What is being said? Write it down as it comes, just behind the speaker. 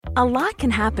A lot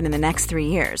can happen in the next 3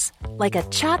 years. Like a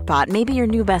chatbot may be your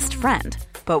new best friend.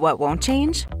 But what won't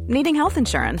change? Needing health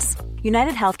insurance.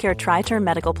 United Healthcare Tri-Term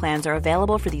Medical Plans are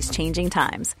available for these changing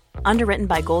times. Underwritten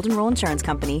by Golden Rule Insurance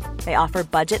Company, they offer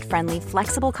budget-friendly,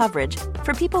 flexible coverage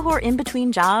for people who are in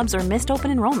between jobs or missed open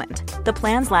enrollment. The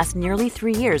plans last nearly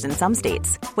 3 years in some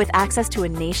states, with access to a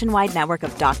nationwide network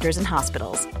of doctors and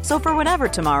hospitals. So for whatever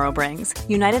tomorrow brings,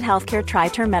 United Healthcare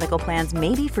Tri-Term Medical Plans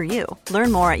may be for you.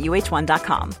 Learn more at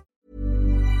uh1.com.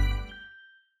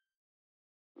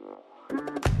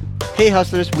 Hey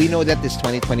hustlers, we know that this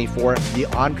 2024, the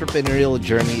entrepreneurial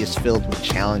journey is filled with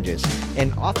challenges.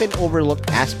 An often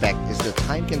overlooked aspect is the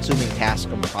time-consuming task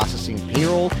of processing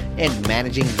payroll and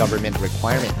managing government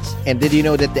requirements. And did you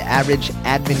know that the average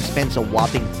admin spends a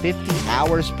whopping 50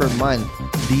 hours per month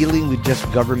dealing with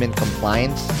just government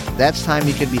compliance? That's time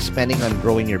you could be spending on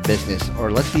growing your business,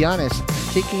 or let's be honest,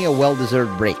 taking a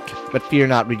well-deserved break. But fear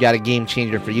not, we got a game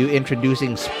changer for you,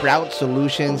 introducing Sprout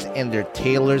Solutions and their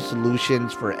tailored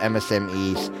solutions for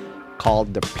MSMEs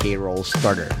called the Payroll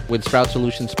Starter. With Sprout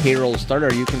Solutions Payroll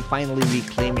Starter, you can finally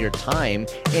reclaim your time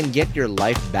and get your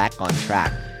life back on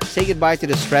track. Say goodbye to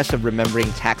the stress of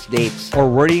remembering tax dates or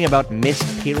worrying about missed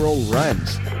payroll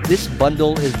runs. This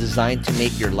bundle is designed to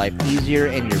make your life easier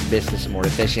and your business more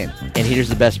efficient. And here's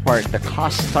the best part. The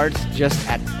cost starts just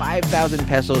at 5,000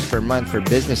 pesos per month for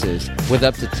businesses with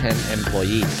up to 10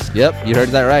 employees. Yep, you heard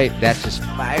that right. That's just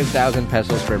 5,000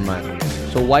 pesos per month.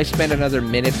 So why spend another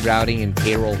minute drowning in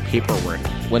payroll paperwork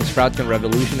when Sprout can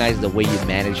revolutionize the way you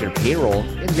manage your payroll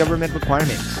and government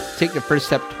requirements? Take the first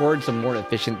step towards a more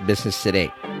efficient business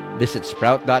today. Visit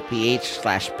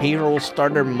sprout.ph/payroll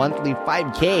starter monthly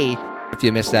 5K. If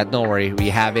you missed that, don't worry. We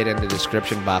have it in the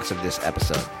description box of this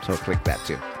episode. So click that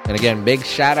too. And again, big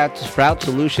shout out to Sprout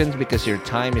Solutions because your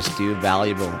time is too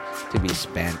valuable to be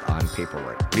spent on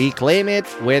paperwork. Reclaim it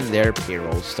with their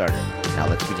Payroll Starter. Now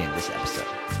let's begin this episode.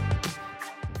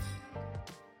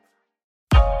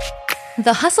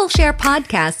 The Hustle Share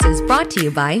podcast is brought to you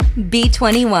by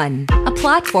B21, a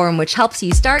platform which helps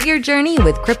you start your journey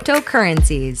with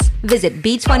cryptocurrencies. Visit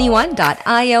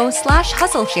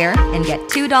b21.io/hustleshare and get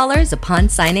 $2 upon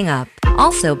signing up.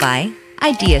 Also by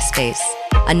Ideaspace,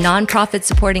 a nonprofit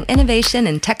supporting innovation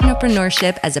and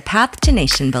technopreneurship as a path to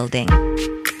nation building.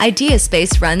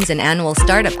 Ideaspace runs an annual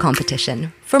startup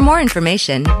competition. For more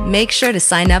information, make sure to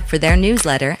sign up for their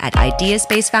newsletter at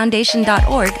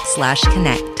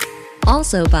ideaspacefoundation.org/connect.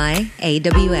 Also by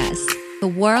AWS, the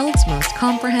world's most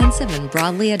comprehensive and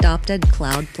broadly adopted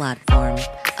cloud platform.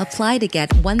 Apply to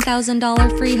get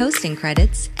 $1,000 free hosting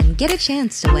credits and get a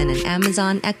chance to win an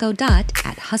Amazon Echo Dot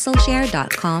at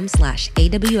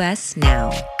hustleshare.com/AWS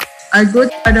now. A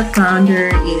good startup founder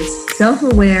is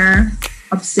self-aware,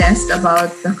 obsessed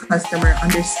about the customer,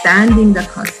 understanding the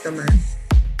customer.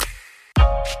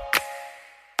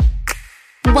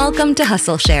 Welcome to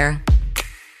Hustle Share,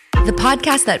 the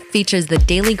podcast that features the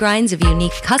daily grinds of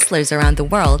unique hustlers around the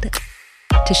world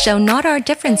to show not our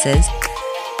differences,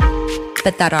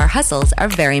 but that our hustles are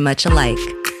very much alike.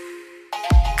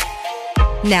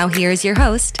 Now here's your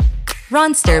host,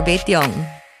 Ronster Baetiong.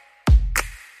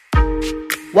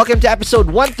 Welcome to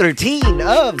episode 113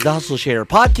 of the Hustle Share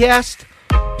podcast.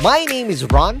 My name is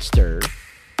Ronster,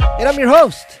 and I'm your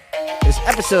host. This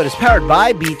episode is powered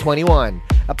by B21,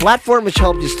 a platform which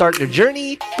helps you start your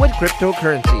journey with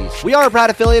cryptocurrencies. We are a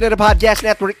proud affiliate of the Podcast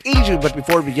Network Asia, but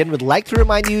before we begin, we'd like to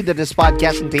remind you that this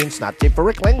podcast contains not safe for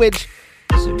work language,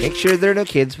 so make sure there are no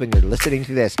kids when you're listening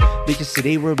to this, because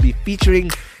today we'll be featuring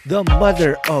the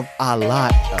mother of a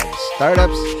lot of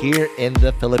startups here in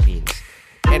the Philippines.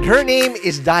 And her name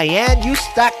is Diane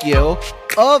Eustaquio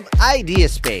of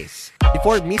Ideaspace.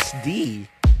 Before Miss D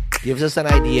gives us an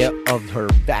idea of her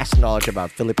vast knowledge about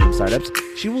Philippine startups,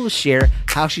 she will share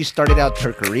how she started out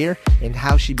her career and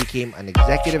how she became an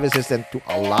executive assistant to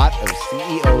a lot of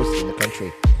CEOs in the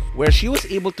country, where she was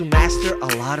able to master a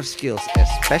lot of skills,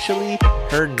 especially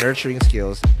her nurturing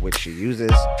skills, which she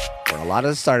uses for a lot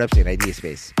of the startups in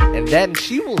Ideaspace. And then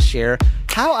she will share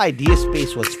how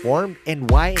Ideaspace was formed and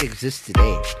why it exists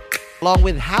today, along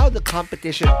with how the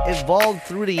competition evolved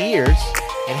through the years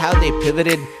and how they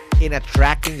pivoted in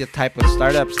attracting the type of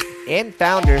startups and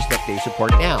founders that they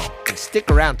support now. And stick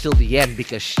around till the end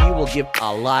because she will give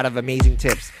a lot of amazing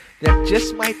tips that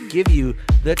just might give you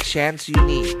the chance you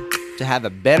need to have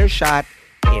a better shot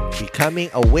in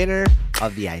becoming a winner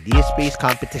of the Ideaspace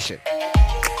competition.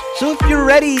 So if you're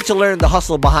ready to learn the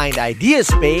hustle behind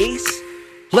Ideaspace,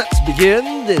 let's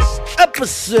begin this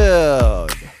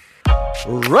episode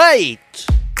right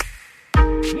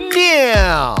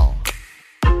now.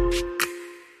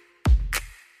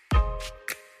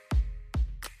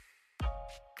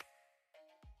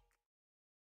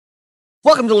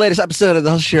 Welcome to the latest episode of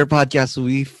the Hustle Share Podcast.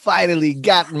 We finally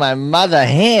got my mother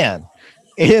hand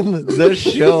in the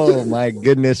show. My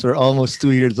goodness, we're almost 2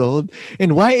 years old.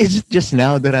 And why is it just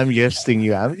now that I'm guesting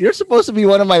you? You're supposed to be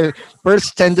one of my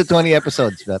first 10 to 20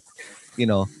 episodes, but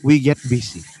we get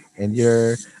busy and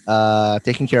you're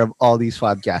taking care of all these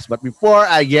podcasts. But before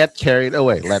I get carried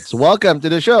away, let's welcome to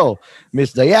the show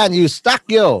Miss Diane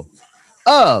Eustachio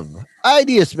of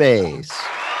Idea Space.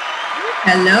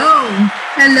 Hello.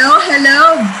 Hello,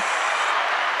 hello.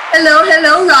 Hello,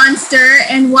 hello, Ronster.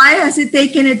 And why has it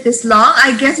taken it this long?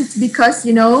 I guess it's because,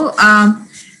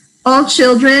 all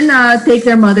children take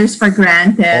their mothers for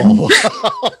granted. Oh,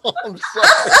 I'm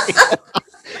sorry.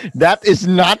 That is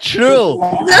not true.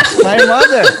 That's my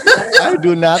mother. I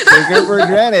do not take her for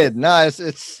granted. No,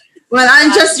 it's. Well,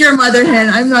 I'm just your mother hen.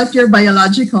 I'm not your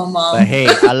biological mom. But hey,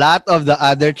 a lot of the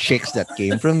other chicks that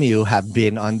came from you have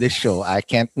been on this show. I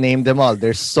can't name them all.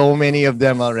 There's so many of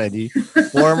them already.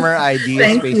 Former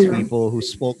Idea Space people who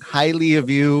spoke highly of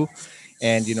you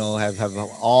and, have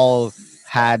all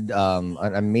had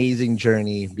an amazing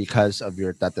journey because of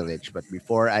your tutelage. But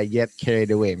before I get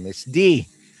carried away, Miss D,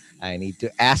 I need to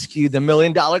ask you the $1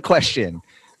 million question.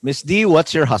 Miss D,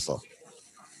 what's your hustle?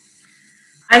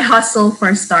 I hustle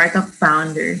for startup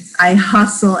founders. I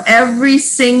hustle every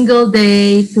single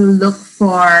day to look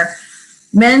for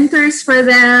mentors for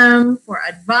them, for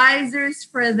advisors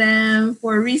for them,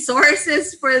 for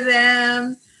resources for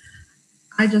them.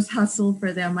 I just hustle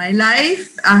for them. My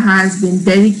life has been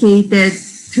dedicated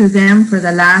to them for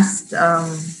the last,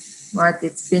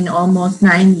 it's been almost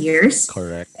 9 years.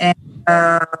 Correct.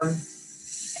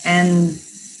 And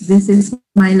this is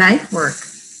my life work.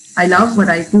 I love what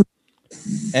I do.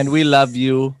 And we love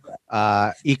you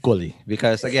equally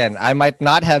because, again, I might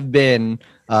not have been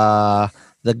the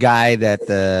guy that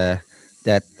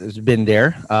has been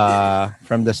there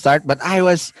from the start, but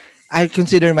I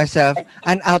consider myself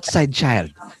an outside child,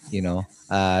 to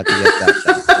get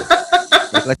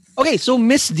that. Okay, so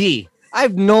Miss D,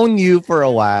 I've known you for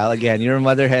a while. Again, you're a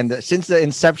mother hen. Since the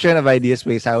inception of Idea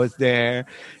Space, I was there,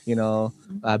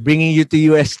 bringing you to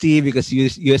UST because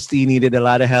UST needed a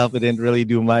lot of help. It didn't really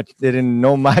do much, didn't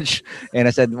know much. And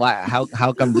I said, why?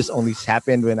 How come this only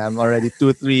happened when I'm already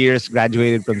 2-3 years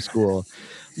graduated from school?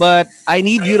 But I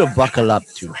need you to buckle up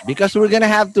too because we're going to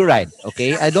have to ride,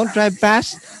 okay? I don't drive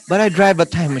fast, but I drive a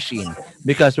time machine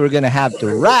because we're going to have to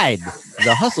ride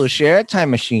the Hustle Share time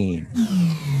machine.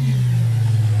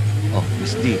 Oh,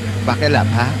 Miss D, buckle up,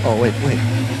 huh? Oh, wait.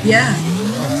 Yeah.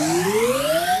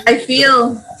 I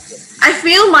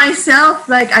feel myself,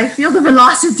 like I feel the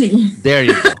velocity. There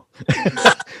you go.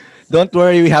 Don't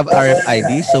worry, we have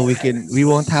RFID so we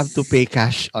won't have to pay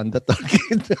cash on the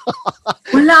token.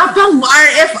 Wala pang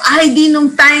RFID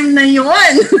nung time na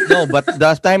yon. No, but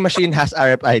the time machine has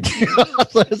RFID.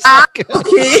 So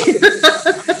okay.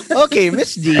 Okay,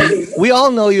 Miss D, we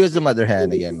all know you as the mother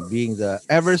hen again, being the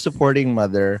ever-supporting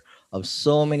mother of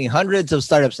so many hundreds of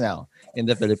startups now in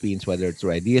the Philippines, whether it's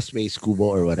through Idea Space, Kubo,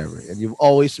 or whatever. And you've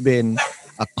always been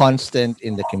a constant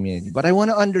in the community. But I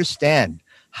want to understand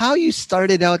how you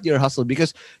started out your hustle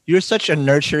because you're such a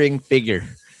nurturing figure,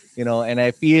 and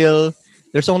I feel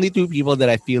there's only two people that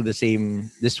I feel this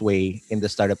way in the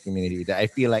startup community, that I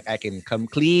feel like I can come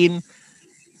clean,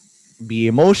 be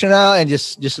emotional, and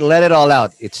just let it all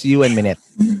out. It's you and Minette.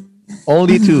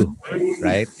 Only two,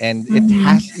 right? And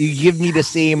you give me the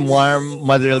same warm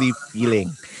motherly feeling.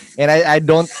 And I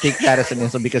don't take that as an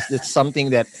insult because it's something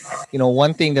that,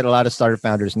 one thing that a lot of startup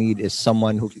founders need is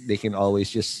someone who they can always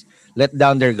just let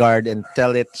down their guard and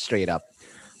tell it straight up.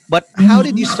 But how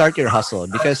did you start your hustle?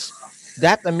 Because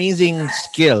that amazing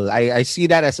skill, I see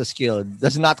that as a skill,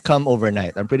 does not come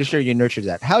overnight. I'm pretty sure you nurtured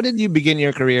that. How did you begin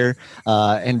your career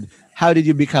and how did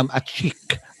you become a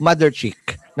mother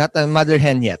chick? Not a mother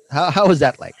hen yet. How was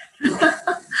that like?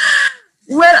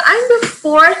 Well, I'm the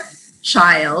fourth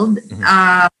child.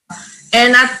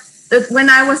 And when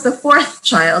I was the fourth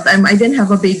child, I didn't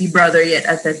have a baby brother yet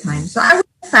at that time. So I was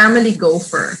a family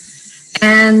gopher.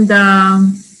 And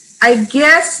I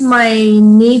guess my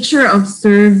nature of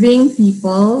serving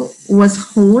people was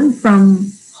honed from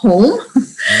home.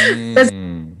 Because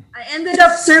I ended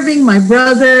up serving my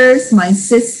brothers, my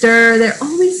sister. They're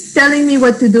always telling me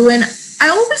what to do. And I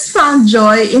always found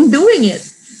joy in doing it.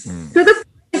 To the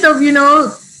point of,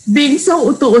 being so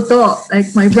uto-uto.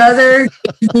 Like my brother,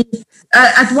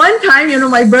 at one time,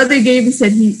 my brother he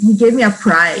said he gave me a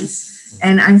prize.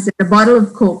 And I said, a bottle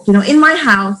of Coke. In my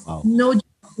house, no junk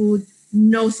food,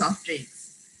 no soft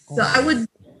drinks. So I would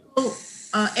be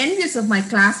envious of my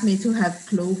classmates who have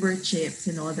Clover chips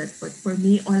and all that. But for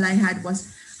me, all I had was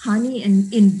honey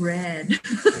in bread.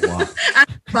 Wow.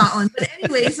 But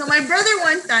anyway, so my brother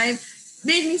one time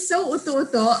made me so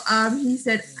uto-uto. He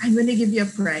said, I'm going to give you a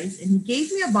prize. And he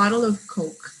gave me a bottle of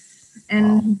Coke.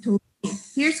 And he told me,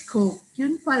 here's Coke.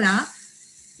 Yun pala.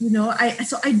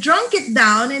 I drank it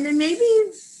down, and then maybe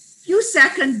a few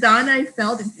seconds down, I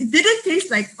felt it didn't taste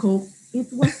like Coke.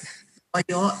 It was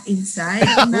toyo inside.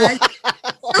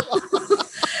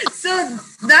 So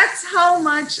that's how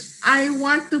much I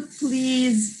want to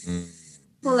please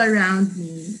people around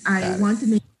me. I want to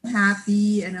make them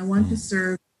happy, and I want to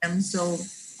serve them. So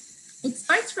it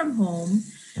starts from home.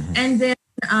 And then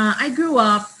I grew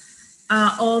up.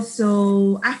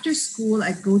 Also, after school,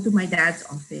 I'd go to my dad's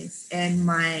office, and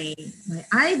my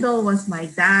idol was my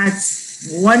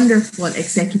dad's wonderful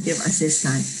executive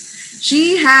assistant.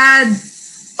 She had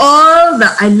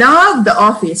I love the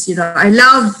office, I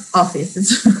love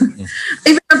office.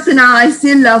 Even up to now, I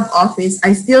still love office.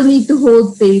 I still need to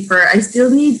hold paper. I still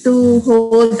need to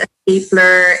hold a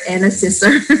stapler and a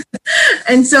scissor.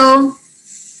 And so,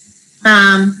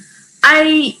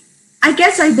 I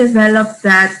guess I developed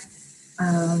that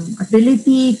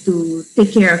ability to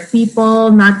take care of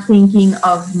people, not thinking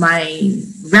of my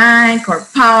rank or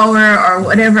power or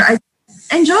whatever. I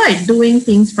enjoyed doing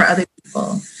things for other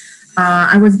people.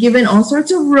 I was given all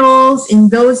sorts of roles in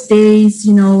those days.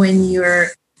 When you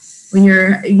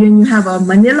have a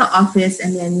Manila office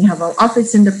and then you have an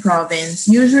office in the province,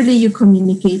 usually you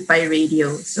communicate by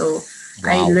radio. So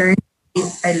I learned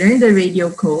the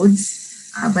radio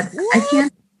codes, but I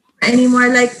can't anymore.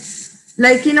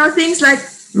 Like things like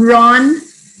run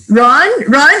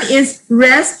is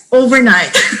rest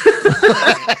overnight.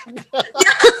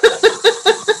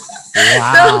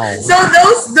 Wow. So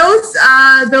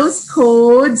those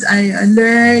codes I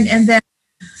learned, and then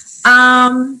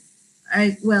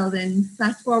then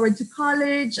fast forward to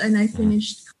college, and I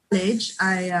finished college.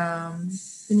 I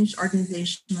finished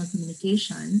organizational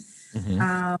communication.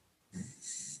 I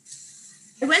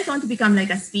went on to become like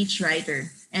a speechwriter,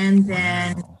 and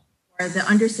then the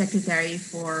undersecretary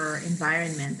for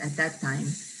environment at that time.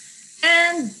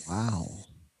 And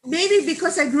maybe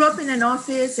because I grew up in an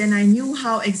office and I knew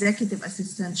how executive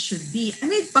assistants should be, I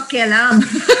made pakialam.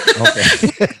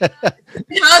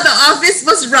 How the office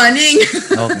was running.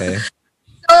 Okay.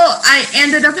 So I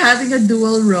ended up having a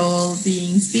dual role,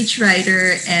 being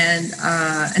speechwriter and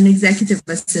an executive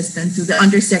assistant to the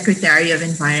undersecretary of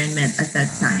environment at that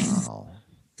time. Wow.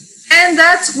 And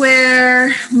that's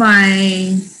where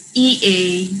my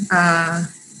EA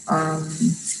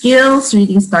skills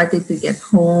really started to get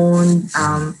honed.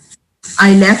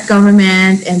 I left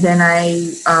government, and then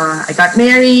I got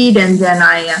married, and then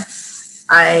I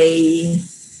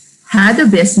had a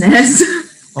business.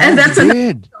 And that's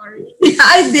another story. Yeah,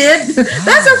 I did. Wow.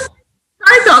 That's a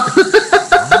startup.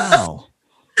 Wow.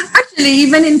 Actually,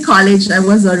 even in college, I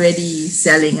was already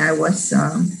selling. I was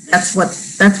that's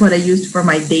what I used for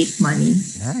my date money.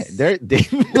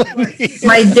 Date money.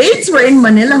 My dates were in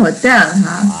Manila Hotel.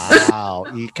 Wow.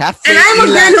 Cafe and I'm a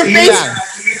girl who pays.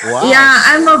 Wow. Yeah,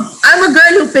 I'm a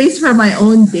girl who pays for my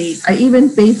own date. I even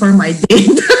pay for my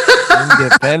date.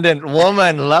 Independent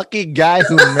woman, lucky guy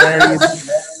who married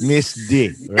Miss D.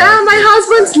 Right? Yeah, my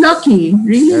husband's lucky,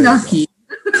 really lucky.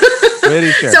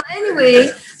 Pretty sure. So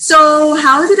anyway,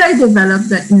 how did I develop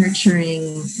that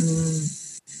nurturing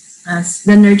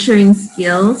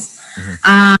skills?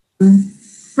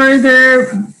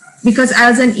 Further, because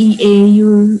as an EA,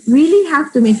 you really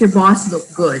have to make your boss look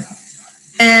good.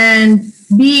 And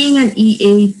being an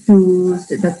EA to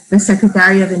the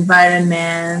Secretary of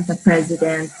Environment, the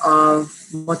President of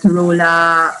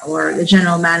Motorola, or the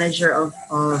General Manager of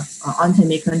On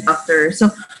Semiconductor. So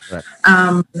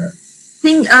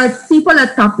people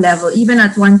at top level, even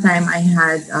at one time I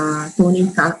had Tony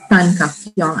Tan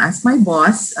Kak-yong as my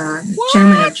boss,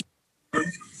 chairman of.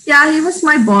 Yeah, he was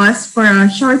my boss for a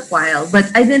short while,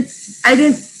 but I didn't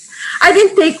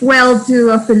take well to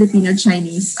a Filipino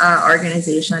Chinese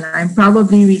organization. I'm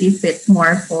probably really fit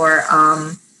more for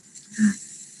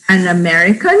an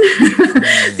American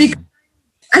because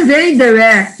I'm very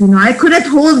direct. I couldn't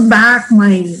hold back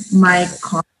my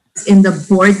comments in the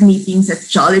board meetings at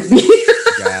Jollibee.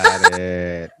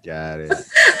 Got it.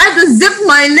 I had to zip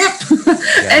my lip.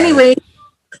 Anyway,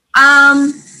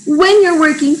 when you're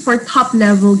working for top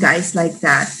level guys like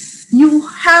that, you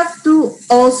have to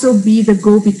also be the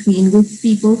go-between with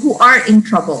people who are in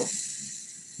trouble.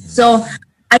 So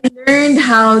I learned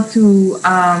how to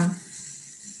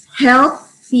help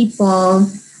people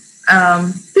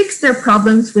fix their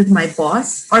problems with my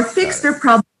boss or fix their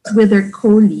problems with their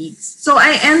colleagues. So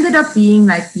I ended up being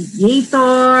like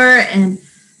mediator and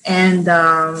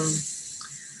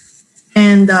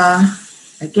and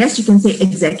I guess you can say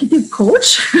executive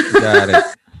coach. Got it.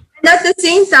 And at the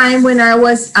same time, when I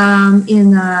was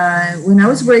when I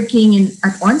was working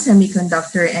at On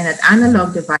Semiconductor and at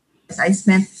Analog Devices, I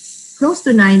spent close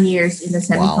to 9 years in the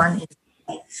semicon industry.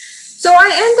 So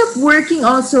I end up working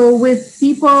also with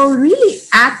people really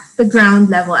at the ground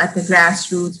level, at the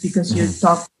grassroots, because you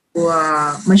talk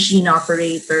to machine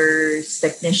operators,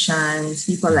 technicians,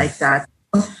 people like that.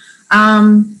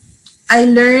 I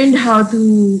learned how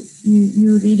to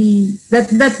you really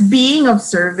that being of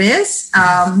service.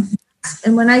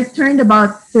 And when I turned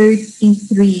about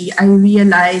 33, I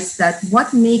realized that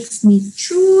what makes me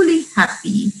truly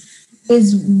happy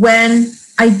is when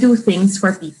I do things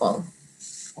for people.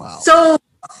 Wow. So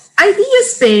idea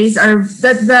space are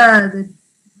the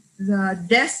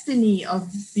destiny of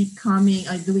becoming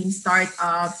doing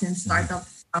startups and startup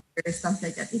stuff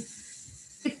like that.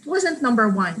 It wasn't number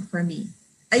one for me.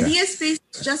 Idea space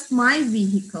is just my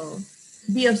vehicle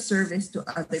to be of service to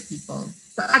other people.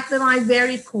 So at my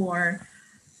very core,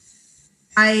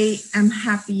 I am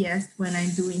happiest when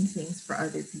I'm doing things for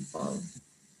other people.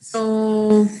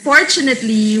 So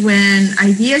fortunately, when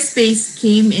Idea Space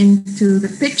came into the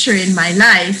picture in my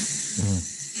life,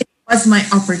 it was my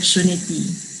opportunity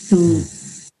to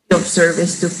be of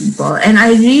service to people. And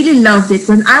I really loved it.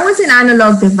 When I was in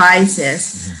Analog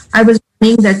Devices, I was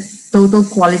running the Total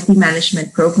Quality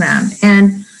Management program.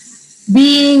 And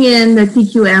being in the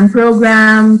TQM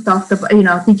program, talked about,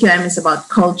 TQM is about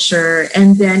culture.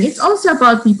 And then it's also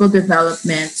about people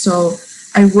development. So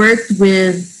I worked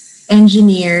with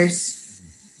engineers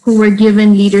who were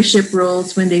given leadership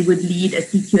roles when they would lead a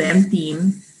TQM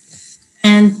team.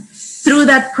 And through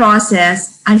that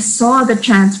process, I saw the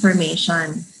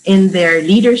transformation in their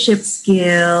leadership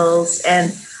skills.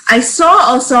 And I saw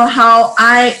also how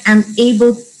I am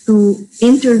able to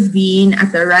intervene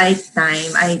at the right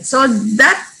time. I saw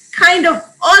that kind of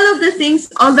all of the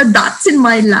things, all the dots in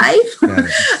my life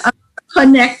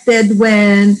connected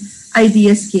when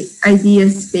Idea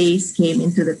Space came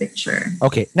into the picture.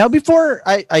 Okay. Now, before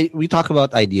we talk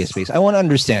about Idea Space, I want to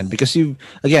understand, because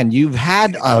you've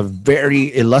had a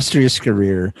very illustrious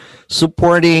career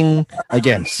supporting,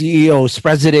 again, CEOs,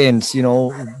 presidents,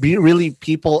 be really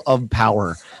people of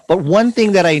power. But one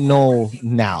thing that I know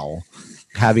now,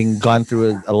 having gone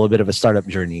through a little bit of a startup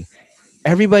journey,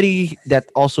 everybody that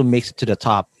also makes it to the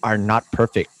top are not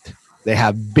perfect. They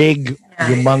have big,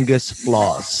 humongous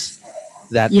flaws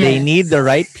that they need the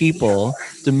right people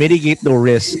to mitigate the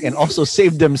risk and also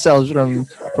save themselves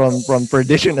from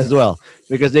perdition as well.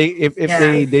 Because if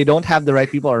they don't have the right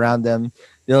people around them,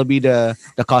 they'll be the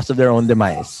cost of their own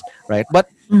demise, right? But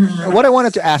what I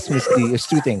wanted to ask Ms. D is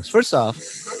two things. First off,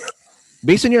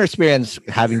 based on your experience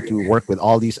having to work with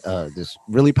all these this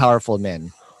really powerful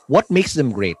men, what makes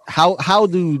them great? How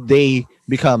do they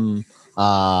become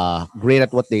great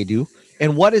at what they do?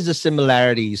 And what is the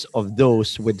similarities of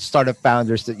those with startup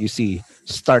founders that you see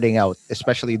starting out,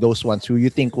 especially those ones who you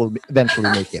think will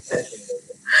eventually make it?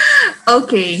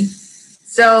 Okay.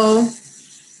 So,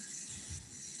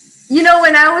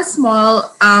 when I was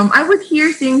small, I would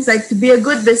hear things like, to be a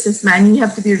good businessman, you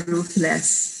have to be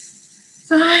ruthless.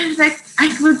 So I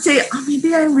would say,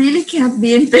 maybe I really can't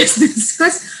be in business,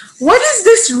 because what is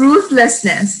this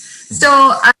ruthlessness?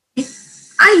 So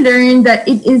I learned that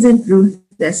it isn't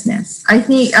ruthlessness. I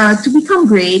think to become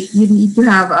great, you need to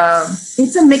have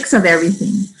it's a mix of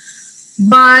everything.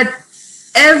 But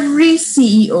every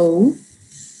CEO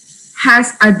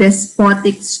has a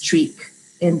despotic streak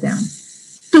in them.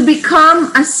 To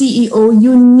become a CEO,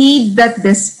 you need that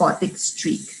despotic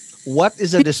streak. What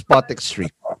is a despotic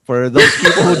streak? For those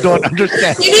people who don't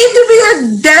understand. You need to be a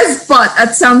despot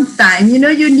at some time. You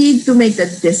need to make the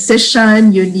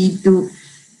decision. You need to,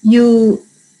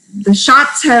 the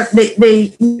shots have,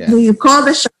 you call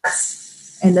the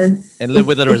shots and live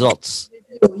with the results.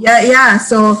 Yeah.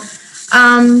 So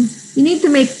you need to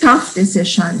make tough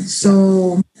decisions.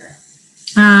 So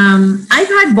I've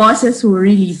had bosses who were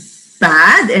really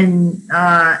bad and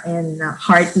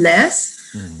heartless,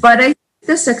 but I think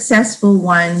the successful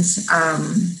ones,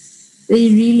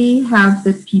 they really have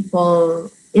the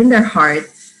people in their heart,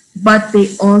 but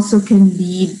they also can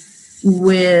lead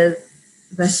with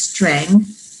the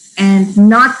strength and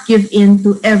not give in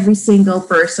to every single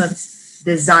person's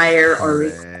desire or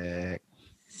request.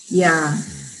 Yeah.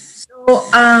 So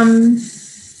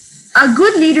a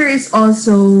good leader is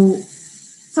also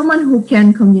someone who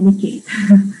can communicate.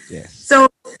 Yes. So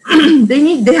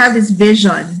they have this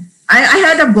vision. I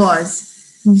had a boss.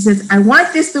 He says, I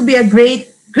want this to be a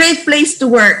great place to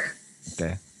work.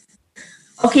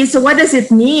 Okay, so what does it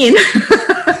mean?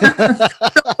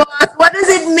 What does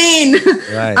it mean?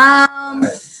 Right.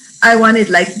 I want it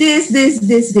like this.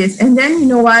 And then, you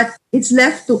know what? It's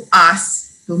left to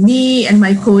us, to me and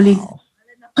my colleagues,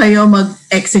 kayo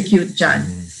mag-execute dyan.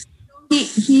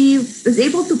 He was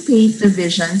able to paint the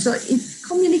vision. So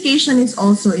communication is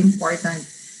also important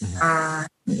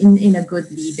in a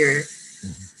good leader.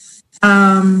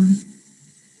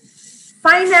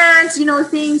 Finance,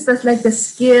 things that's like the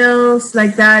skills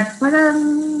like that, but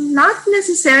not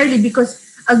necessarily, because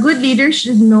a good leader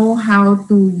should know how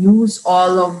to use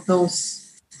all of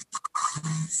those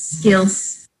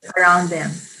skills around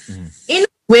them. In a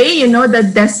way,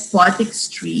 the despotic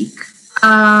streak,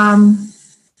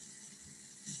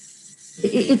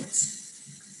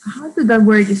 it's, how do the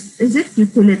word is it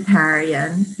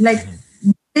utilitarian? Like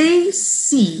they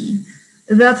see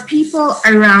the people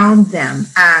around them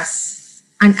as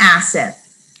an asset.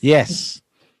 Yes.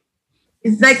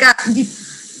 It's like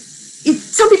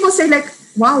some people say like,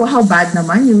 wow, how bad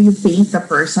naman you paint the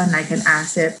person like an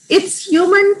asset. It's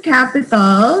human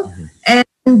capital, and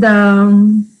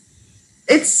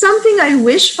it's something I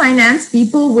wish finance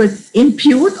people would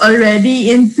impute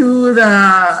already into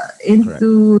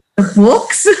the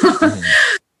books.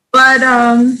 But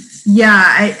I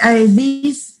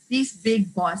these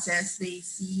big bosses, they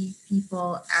see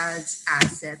people as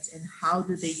assets, and how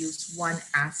do they use one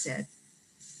asset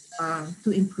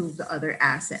to improve the other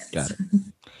assets. Got it.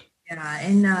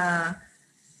 And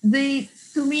they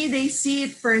see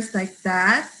it first like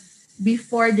that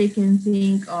before they can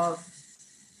think of,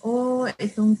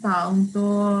 itong taong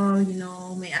to,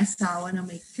 may asawa na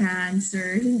may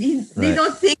cancer. They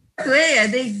don't think that way.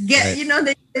 They get,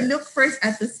 they look first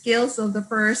at the skills of the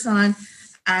person,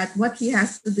 at what he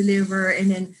has to deliver,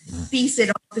 and then piece it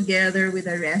all together with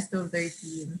the rest of their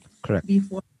team. Correct.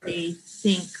 Before they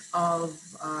think of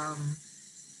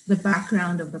the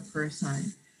background of the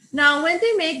person. Now, when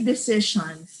they make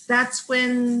decisions, that's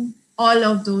when all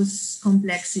of those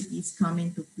complexities come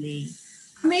into play.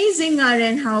 Amazing nga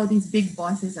rin how these big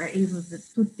bosses are able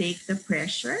to take the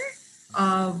pressure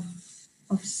of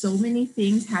so many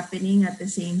things happening at the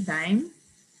same time.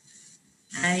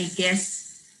 I guess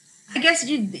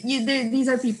these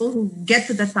are people who get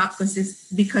to the top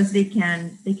because they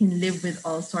can live with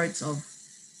all sorts of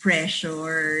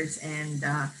pressures, and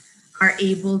are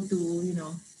able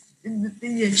to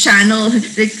channel,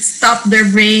 like, stop their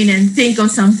brain and think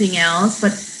of something else.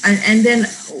 But and then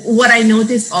what I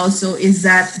noticed also is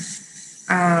that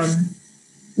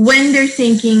when they're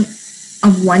thinking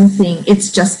of one thing,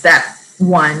 it's just that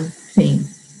one thing.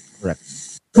 Correct.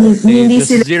 They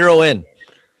just zero in.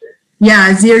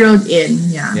 Yeah, zeroed in.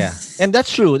 Yeah. Yeah, and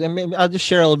that's true. And maybe I'll just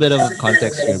share a little bit of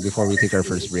context here before we take our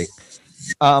first break.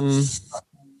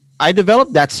 I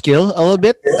developed that skill a little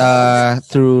bit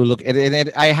through look at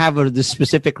it. I have this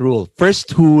specific rule: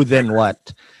 first who, then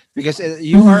what, because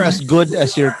you are as good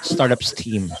as your startup's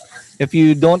team. If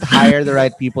you don't hire the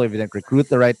right people, if you don't recruit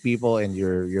the right people, and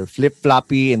you're flip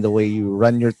floppy in the way you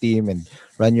run your team and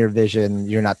run your vision,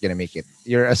 you're not gonna make it.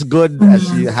 You're as good as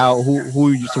who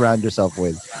you surround yourself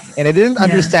with. And I didn't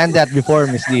understand that before,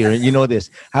 Miss Lee. You know this.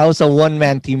 I was a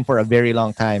one-man team for a very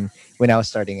long time when I was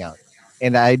starting out,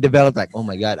 and I developed like, oh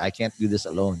my God, I can't do this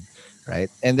alone, right?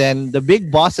 And then the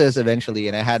big bosses eventually,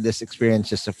 and I had this experience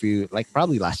just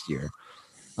probably last year,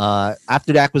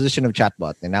 after the acquisition of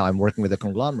Chatbot, and now I'm working with a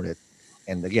conglomerate.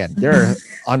 And again, there are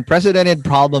unprecedented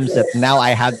problems that now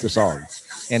I had to solve.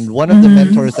 And one of the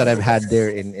mentors that I've had there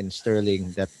in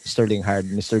Sterling, that Sterling hired,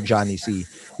 Mr. Johnny C,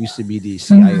 used to be the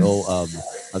CIO of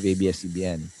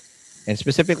ABS-CBN. And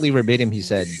specifically verbatim, he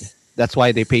said, that's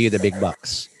why they pay you the big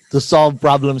bucks, to solve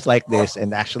problems like this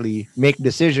and actually make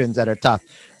decisions that are tough.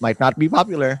 Might not be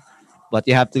popular, but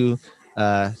you have to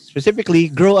specifically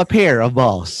grow a pair of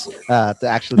balls to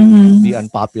actually be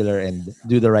unpopular and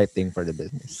do the right thing for the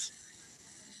business.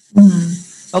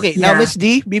 Okay, now Miss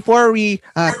D, before we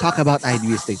talk about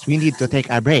Idea Estates, we need to take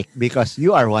a break because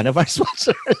you are one of our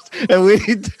sponsors,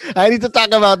 and I need to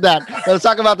talk about that. Let's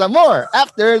talk about that more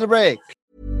after the break.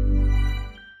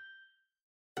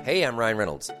 Hey, I'm Ryan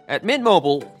Reynolds. At Mint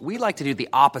Mobile, we like to do the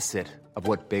opposite of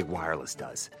what Big Wireless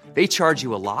does. They charge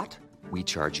you a lot, we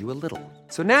charge you a little.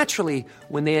 So naturally,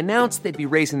 when they announced they'd be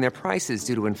raising their prices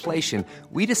due to inflation,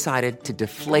 we decided to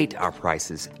deflate our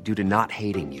prices due to not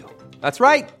hating you. That's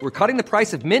right. We're cutting the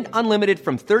price of Mint Unlimited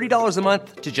from $30 a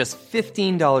month to just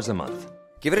 $15 a month.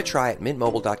 Give it a try at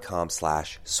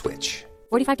mintmobile.com/switch.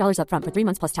 $45 up front for 3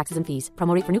 months plus taxes and fees.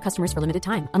 Promo rate for new customers for limited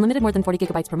time. Unlimited more than 40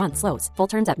 gigabytes per month slows. Full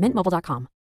terms at mintmobile.com.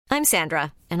 I'm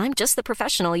Sandra, and I'm just the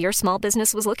professional your small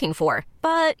business was looking for.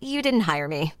 But you didn't hire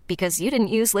me because you didn't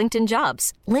use LinkedIn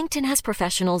Jobs. LinkedIn has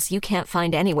professionals you can't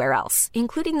find anywhere else,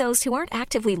 including those who aren't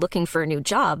actively looking for a new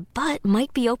job, but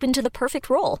might be open to the perfect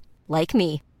role, like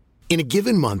me. In a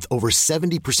given month, over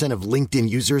 70% of LinkedIn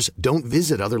users don't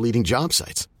visit other leading job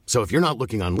sites. So if you're not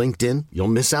looking on LinkedIn, you'll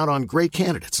miss out on great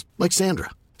candidates like Sandra.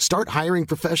 Start hiring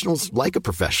professionals like a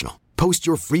professional. Post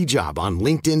your free job on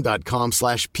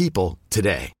linkedin.com/people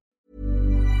today.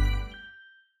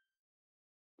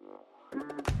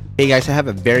 Hey guys, I have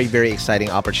a very, very exciting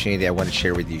opportunity I want to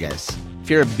share with you guys. If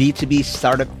you're a B2B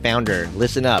startup founder,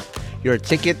 listen up. Your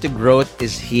ticket to growth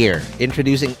is here.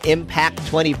 Introducing Impact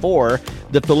 24,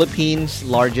 the Philippines'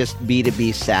 largest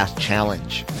B2B SaaS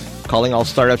challenge. Calling all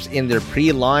startups in their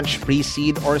pre-launch,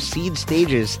 pre-seed, or seed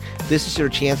stages, this is your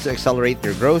chance to accelerate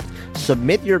your growth.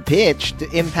 Submit your pitch to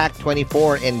Impact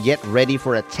 24 and get ready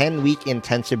for a 10-week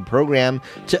intensive program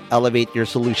to elevate your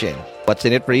solution. What's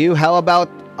in it for you? How about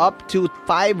up to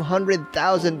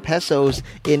 500,000 pesos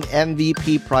in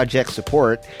MVP project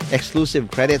support, exclusive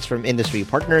credits from industry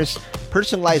partners,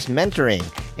 personalized mentoring,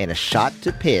 and a shot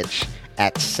to pitch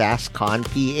at SaaSCon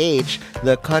PH,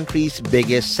 the country's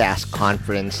biggest SaaS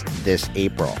conference this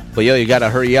April. But you gotta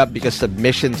hurry up because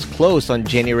submissions close on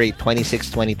January 26,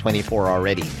 2024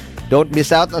 already. Don't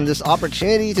miss out on this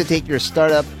opportunity to take your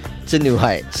startup to new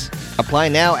heights. Apply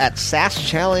now at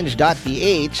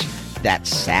SaaSchallenge.ph.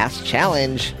 That's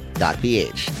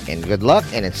SaaSchallenge.ph. And good luck,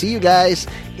 and I'll see you guys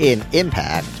in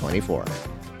Impact 24.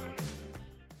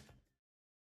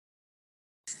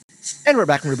 And we're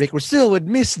back from the break. We're still with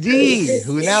Miss D,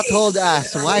 who now told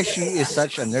us why she is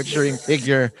such a nurturing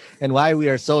figure and why we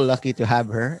are so lucky to have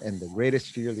her, and the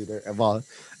greatest cheerleader of all,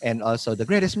 and also the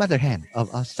greatest mother hen of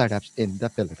all startups in the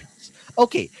Philippines.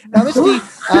 Okay, now Miss D,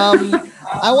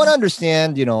 I want to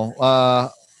understand,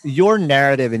 your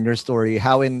narrative and your story,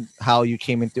 how you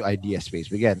came into Idea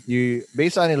Space. Again, you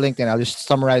based on your LinkedIn, I'll just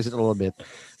summarize it a little bit.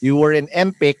 You were in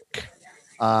MPIC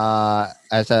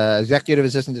as an executive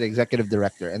assistant to the executive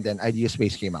director, and then Idea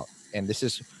Space came out, and this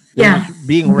is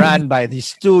being run by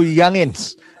these two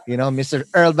youngins, Mr.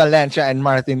 Earl Valencia and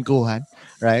Martin Kuhan,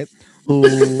 right?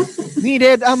 Who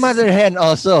needed a mother hen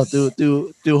also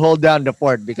to hold down the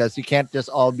fort, because you can't just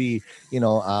all be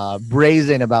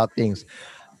brazen about things.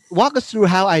 Walk us through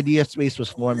how Idea Space was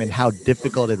formed and how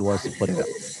difficult it was to put it up.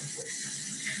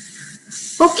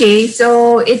 Okay,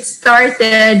 so it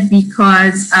started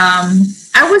because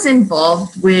I was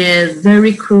involved with the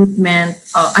recruitment.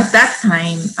 At that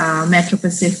time, Metro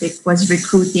Pacific was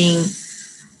recruiting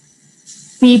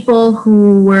people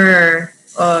who were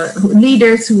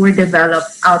leaders who were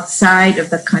developed outside of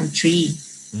the country.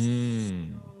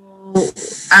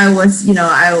 I was,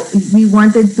 we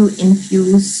wanted to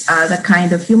infuse the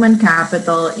kind of human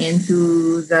capital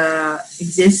into the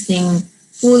existing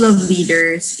pool of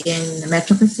leaders in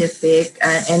Metro Pacific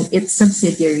and its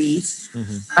subsidiaries.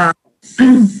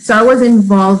 So I was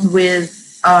involved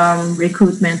with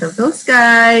recruitment of those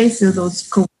guys, so those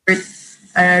cohort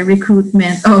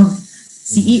recruitment of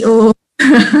CEO.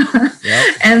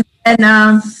 Yep.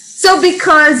 And so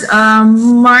because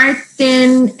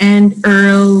Martin and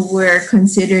Earl were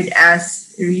considered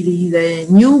as really the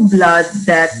new blood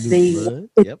that they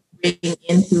bring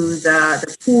into the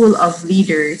pool of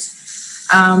leaders,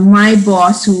 my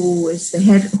boss, who was the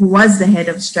head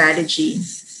of strategy,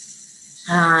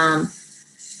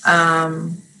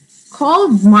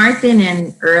 called Martin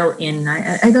and Earl in.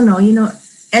 I don't know,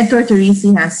 Ed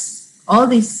Tortorisi has all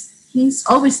these. He's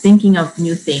always thinking of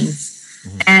new things,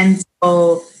 and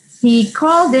so he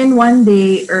called in one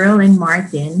day Earl and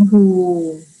Martin,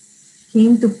 who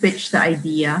came to pitch the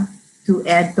idea to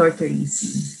Ed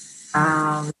Tortorisi,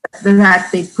 that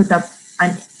they put up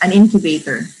an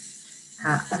incubator,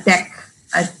 a tech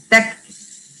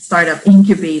startup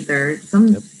incubator.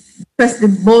 Because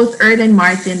both Earl and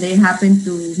Martin, they happened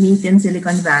to meet in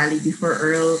Silicon Valley before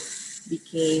Earl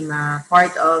became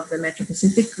part of the Metro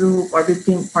Pacific Group, or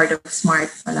became part of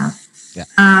Smart.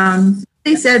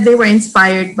 They said they were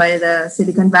inspired by the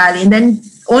Silicon Valley, and then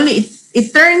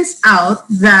it turns out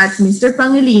that Mr.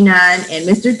 Pangilinan and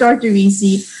Mr.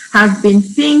 Tortorisi have been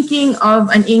thinking of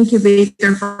an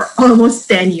incubator for almost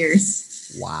 10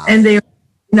 years. Wow. And they,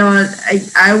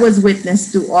 I was witness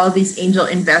to all these angel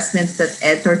investments that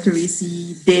Ed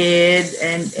Tortorisi did,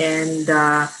 and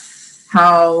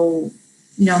how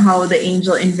the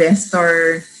angel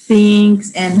investor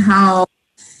thinks, and how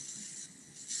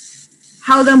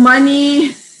the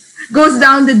money goes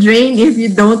down the drain if you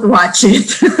don't watch it.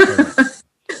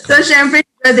 So, syempre,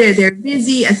 they're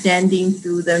busy attending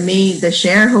to the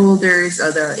shareholders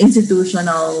or the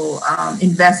institutional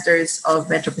investors of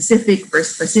Metro Pacific,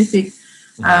 First Pacific,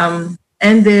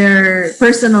 and their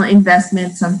personal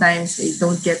investments sometimes they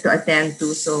don't get to attend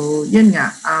to. So yun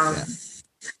nga,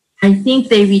 I think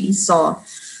they really saw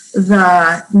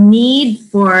the need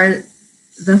for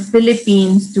the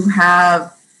Philippines to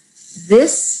have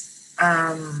this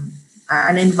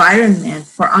an environment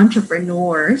for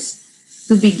entrepreneurs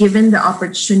to be given the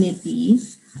opportunity,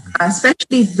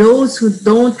 especially those who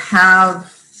don't have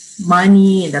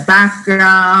money in the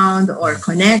background or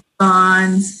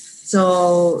connections.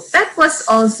 So that was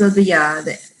also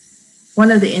the one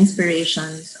of the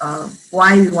inspirations of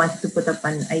why we wanted to put up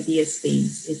an idea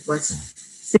space. It was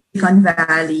Silicon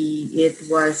Valley. It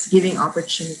was giving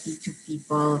opportunity to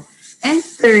people. And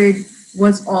third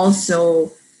was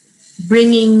also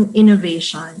bringing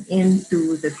innovation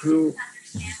into the group.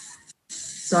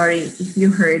 Sorry if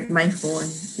you heard my phone.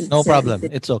 No problem.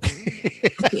 It's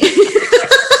okay.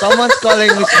 Someone's calling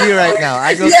Miss B right now.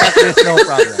 I will cut this, no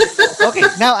problem. Okay,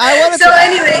 now I wanted to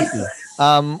anyway,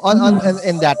 on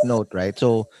in that note, right?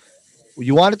 So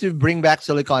you wanted to bring back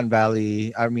Silicon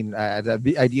Valley. I mean,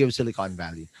 the idea of Silicon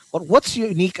Valley. But what's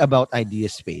unique about Idea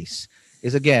Space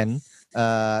is, again,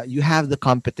 you have the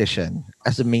competition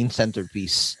as the main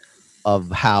centerpiece of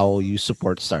how you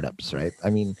support startups, right?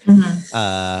 I mean,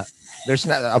 there's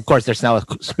now a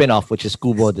spin-off, which is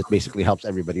Kubo, that basically helps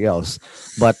everybody else.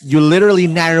 But you literally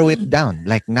narrow it down,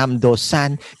 like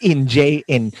Namdo-san, Injay,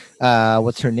 in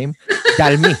what's her name?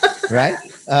 Dalmi, right?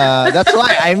 That's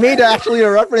why I made actually a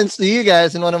reference to you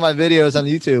guys in one of my videos on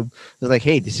YouTube. It's like,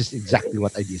 hey, this is exactly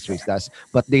what Idea Space does,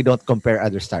 but they don't compare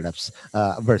other startups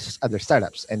versus other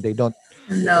startups, and they don't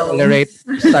tolerate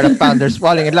startup founders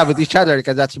falling in love with each other,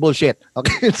 because that's bullshit.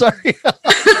 Okay, sorry.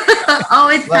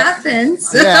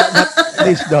 Happens. Yeah, but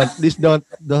please don't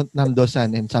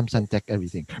Namdo-san and Samsung Tech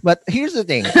everything. But here's the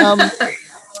thing.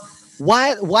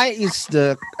 Why is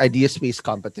the Idea Space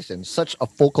competition such a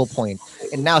focal point?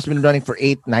 And now it's been running for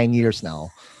 8-9 years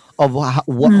now of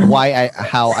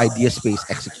how Idea Space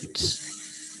executes.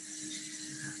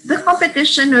 The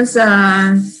competition was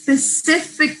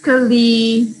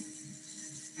specifically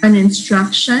an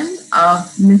instruction of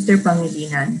Mr.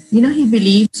 Pangilinan. You know, he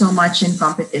believed so much in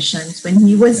competitions. When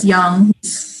he was young,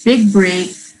 his big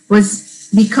break was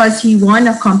because he won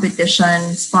a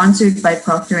competition sponsored by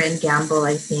Procter and Gamble,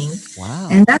 I think. Wow.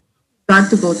 And that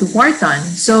got to go to Wharton.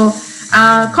 So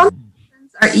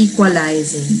competitions are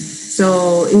equalizing.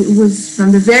 So it was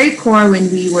from the very core when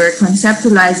we were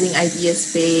conceptualizing Idea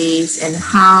Space and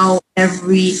how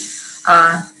every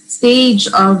stage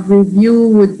of review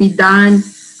would be done.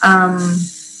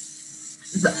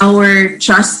 Our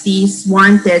trustees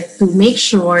wanted to make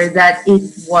sure that it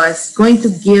was going to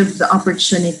give the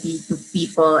opportunity to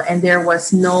people and there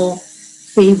was no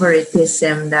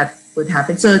favoritism that would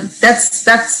happen. So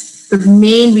that's the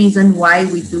main reason why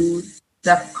we do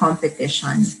the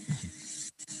competition.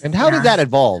 And how did that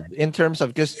evolve in terms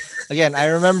of, because again, I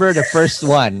remember the first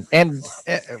one, and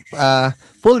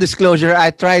full disclosure, I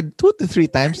tried 2 to 3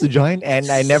 times to join and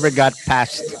I never got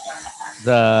past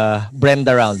the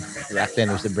Brenda round. Back then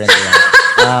it was the Brenda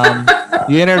round.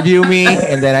 You interview me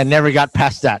and then I never got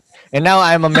past that. And now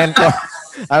I'm a mentor.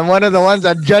 I'm one of the ones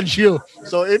that judge you.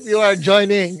 So if you are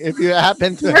joining, if you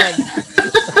happen to have,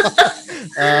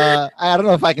 I don't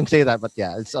know if I can say that, but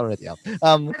yeah, it's already up.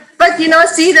 But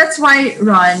that's why,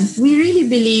 Ron, we really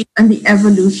believe in the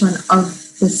evolution of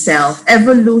the self,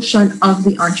 evolution of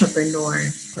the entrepreneur.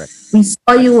 Correct. We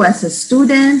saw you as a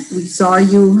student. We saw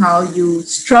you how you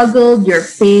struggled, your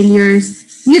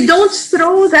failures. You don't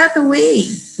throw that away.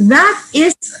 That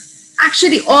is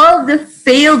actually all the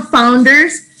failed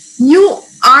founders. You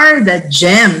are the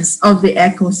gems of the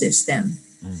ecosystem.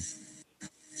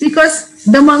 Because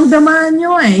damang-dama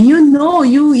nyo you know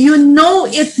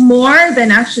it more than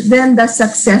the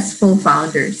successful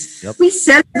founders. Yep. We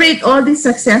celebrate all the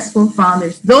successful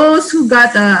founders, those who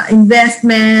got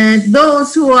investment,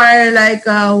 those who are like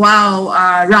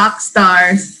rock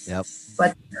stars. Yep.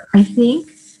 But I think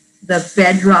the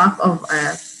bedrock of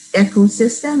an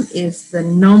ecosystem is the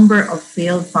number of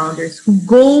failed founders who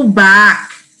go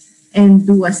back and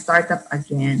do a startup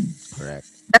again. Correct.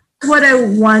 What I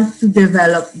want to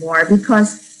develop more,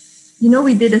 because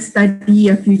we did a study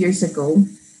a few years ago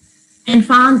and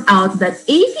found out that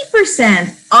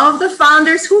 80% of the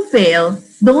founders who fail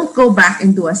don't go back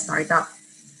and do a startup.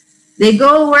 They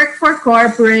go work for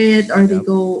corporate or they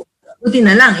go buti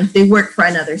na lang if they work for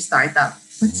another startup.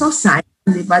 But so sad,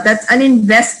 diba? That's an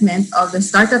investment of the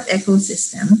startup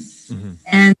ecosystem,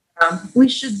 and we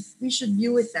should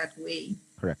view it that way.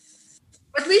 Correct.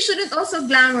 But we shouldn't also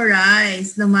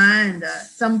glamorize naman.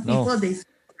 Some No. people, they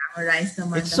glamorize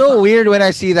naman. It's so weird when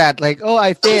I see that. Like, oh, I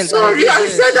I'm failed. sorry, I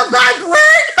said a bad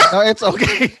word. No, it's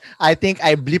okay. I think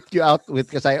I bleeped you out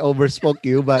because I overspoke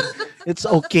you, but it's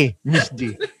okay, Miss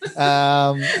D.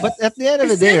 But at the end of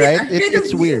the day, right?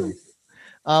 It's weird.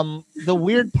 The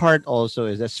weird part also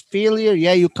is that failure.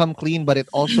 Yeah, you come clean, but it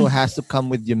also has to come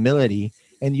with humility,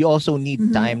 and you also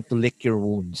need time to lick your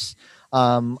wounds.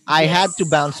 I had to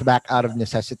bounce back out of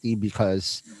necessity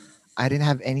because I didn't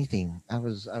have anything. I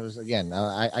was again.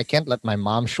 I can't let my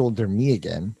mom shoulder me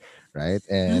again, right?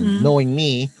 And knowing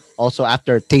me, also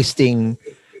after tasting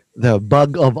the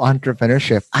bug of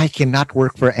entrepreneurship, I cannot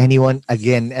work for anyone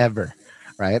again ever,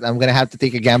 right? I'm gonna have to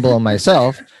take a gamble on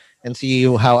myself and see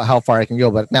how far I can go.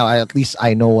 But now at least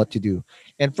I know what to do.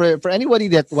 And for anybody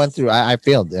that went through, I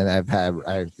failed, and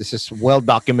this is well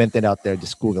documented out there.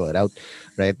 Just Google it out,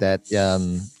 right? That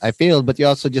I failed, but you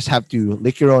also just have to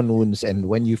lick your own wounds, and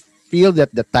when you feel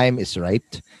that the time is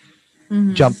right,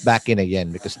 jump back in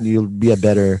again, because you'll be a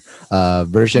better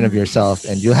version of yourself,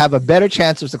 and you'll have a better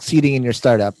chance of succeeding in your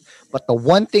startup. But the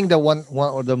one thing that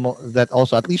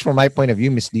also, at least from my point of view,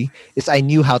 Miss D, is I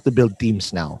knew how to build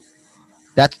teams now.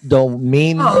 That's the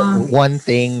main one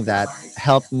thing that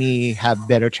helped me have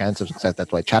better chance of success. That's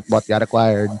why Chatbot got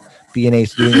acquired. PNA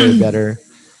is doing way better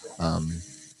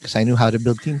because I knew how to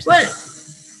build teams. Well,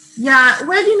 yeah.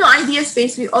 Well, Idea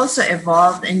Space, we also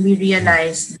evolved, and we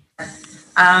realized that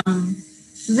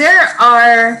there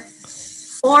are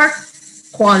 4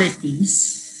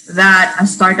 qualities that a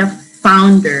startup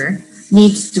founder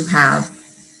needs to have.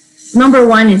 Number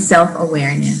 1 is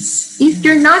self-awareness. If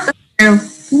you're not aware of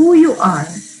who you are,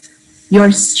 your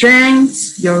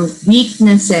strengths, your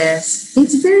weaknesses,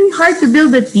 it's very hard to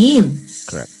build a team.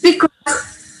 Correct. Because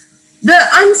the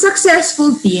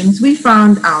unsuccessful teams, we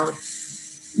found out,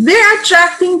 they're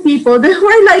attracting people that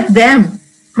were like them.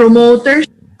 Promoters.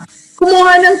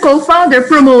 Kumuha ng co-founder,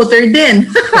 promoter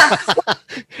din.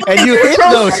 And you hate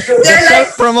those. The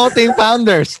self-promoting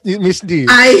founders, Miss D.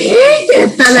 I hate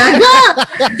it talaga.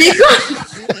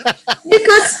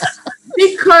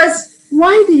 Because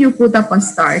why do you put up a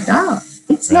startup?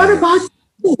 It's not about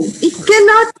you. It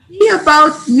cannot be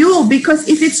about you, because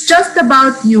if it's just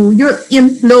about you, you'll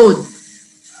implode.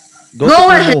 Go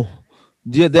ahead.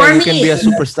 Then you can be a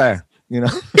superstar, Go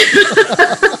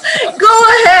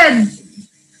ahead.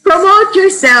 Promote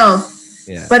yourself.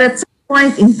 Yeah. But at some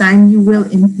point in time, you will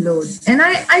implode. And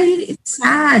it's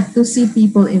sad to see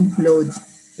people implode.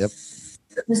 Yep.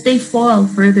 Because they fall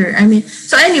further.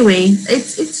 So anyway,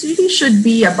 it's really should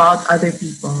be about other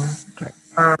people. Correct.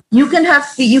 You can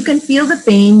feel the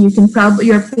pain.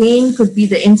 Your pain could be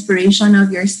the inspiration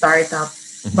of your startup,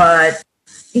 but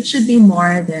it should be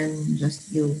more than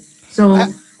just you. So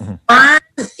one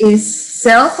is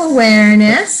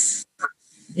self-awareness.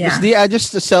 Yeah. I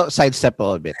just sidestep a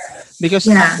little bit, because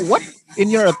what, in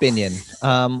your opinion,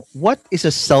 what is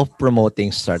a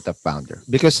self-promoting startup founder?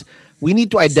 Because we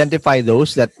need to identify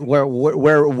those that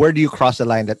where do you cross the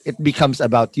line that it becomes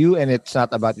about you and it's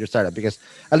not about your startup? Because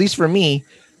at least for me,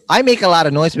 I make a lot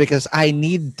of noise because I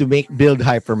need to build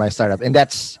hype for my startup, and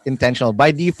that's intentional.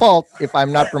 By default, if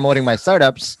I'm not promoting my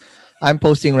startups, I'm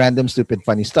posting random, stupid,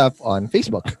 funny stuff on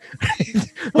Facebook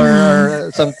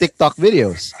or some TikTok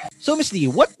videos. So, Ms. D,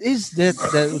 what is the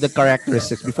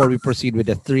characteristics before we proceed with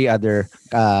the 3 other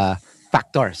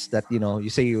factors that you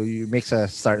say you makes a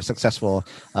successful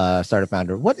startup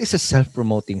founder? What is a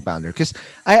self-promoting founder? Because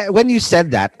when you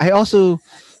said that, I also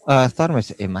thought to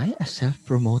myself, am I a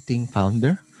self-promoting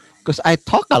founder? Because I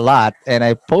talk a lot and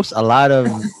I post a lot of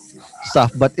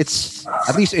stuff, but it's,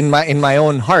 at least in my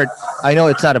own heart, I know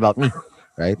it's not about me,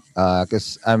 right?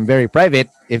 Because I'm very private.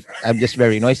 If I'm just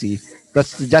very noisy,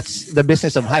 that's the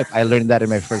business of hype. I learned that in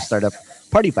my first startup,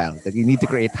 Party Pile, that you need to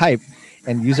create hype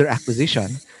and user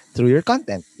acquisition through your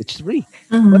content. It's free.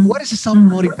 But what is a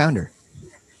self-promoting founder?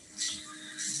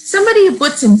 Somebody who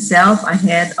puts himself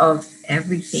ahead of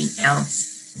everything else.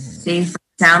 Say, for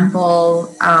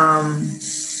example,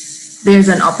 there's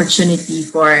an opportunity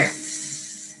for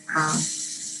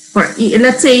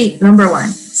let's say, number 1,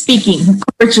 speaking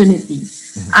opportunity.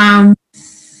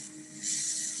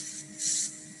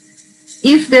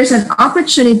 If there's an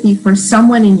opportunity for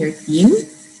someone in your team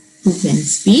who can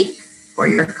speak for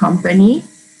your company,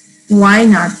 why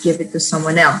not give it to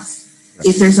someone else?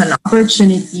 If there's an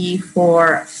opportunity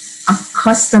for a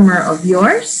customer of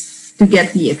yours to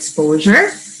get the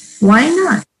exposure, why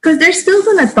not? Because they're still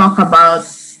going to talk about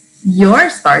your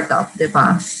startup,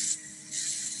 diba?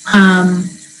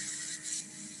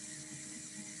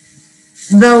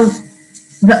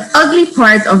 The ugly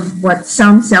part of what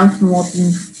some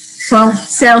self-promoting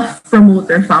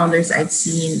self-promoter founders I've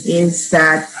seen is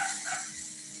that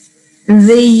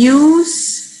they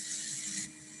use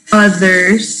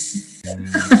others.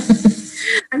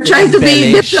 I'm trying to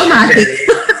be Embellish. diplomatic.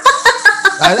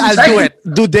 I'll do it.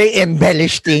 Do they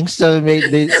embellish things so do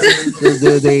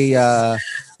they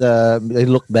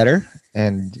look better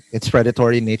and it's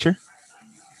predatory in nature?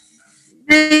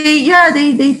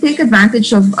 They take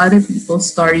advantage of other people's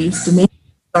stories to make the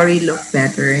story look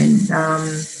better. And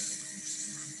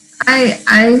I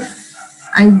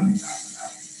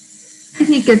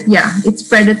think it's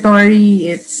predatory.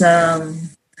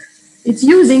 It's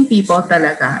using people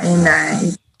talaga, and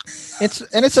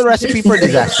It's a recipe for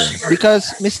disaster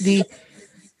because Miss D,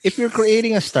 if you're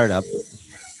creating a startup,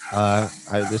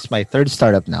 this is my third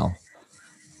startup now.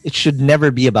 It should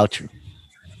never be about you,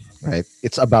 right?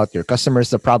 It's about your customers,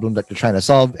 the problem that you're trying to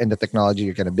solve, and the technology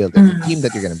you're going to build, and the team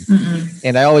that you're going to build.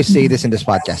 And I always say this in this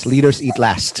podcast: leaders eat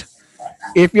last.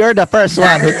 If you're the first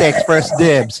one who takes first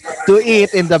dibs to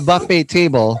eat in the buffet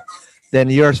table, then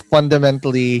you're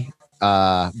fundamentally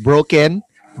broken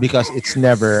because it's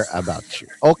never about you.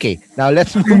 Okay, now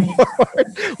let's move forward.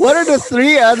 What are the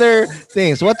three other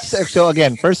things? So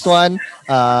again, first one,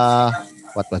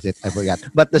 what was it? I forgot.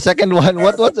 But the second one,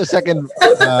 what was the second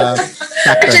factor?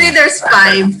 actually there's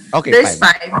five. Okay, There's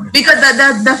five because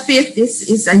the fifth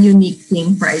is a unique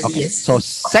thing for ideas. Okay, so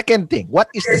second thing. What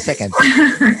is the second thing?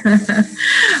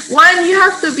 One, you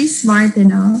have to be smart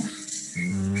enough.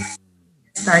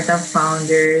 Startup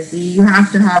founders, you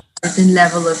have to have a certain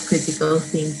level of critical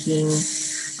thinking.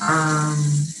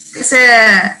 Kasi,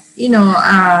 you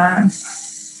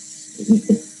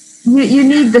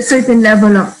need a certain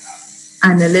level of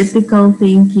analytical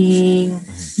thinking.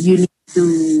 You need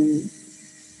to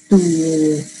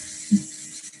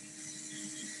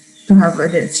have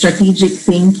a strategic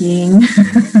thinking.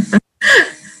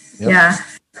 Yep. Yeah.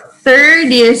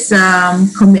 Third is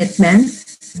commitment.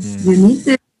 You need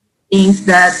to think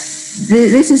that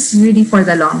this is really for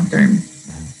the long term.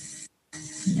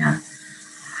 Yeah.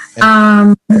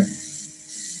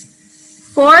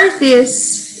 Fourth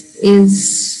is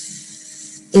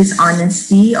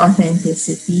honesty,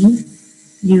 authenticity.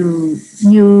 You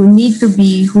need to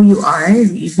be who you are.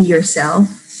 Be yourself.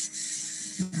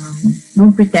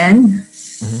 Don't pretend.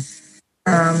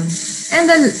 And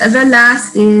the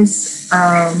last is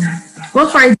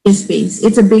for idea space.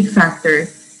 It's a big factor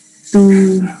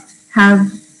to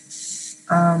have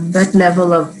that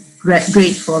level of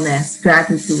gratefulness,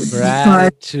 gratitude.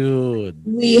 Gratitude.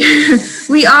 Because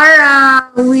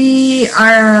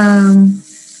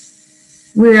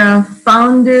we're a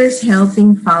founders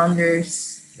helping founders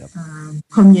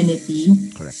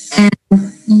community. Correct. And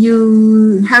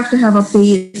you have to have a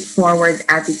pay it forward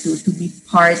attitude to be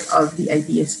part of the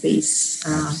idea space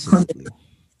community.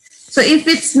 So if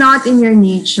it's not in your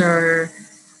nature,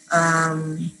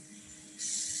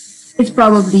 it's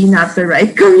probably not the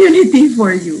right community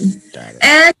for you.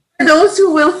 And those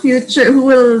who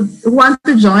will want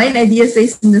to join Idea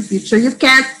Space in the future, you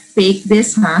can't fake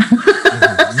this, huh?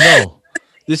 No.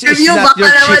 This is not your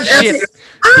cheat sheet.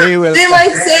 They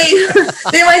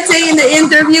might say in the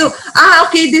interview,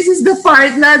 okay, this is the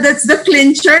partner, that's the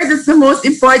clincher, that's the most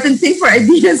important thing for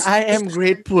ideas. I am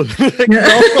grateful.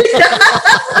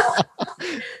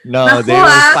 No, they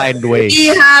will find ways. We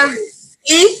have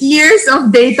 8 years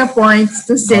of data points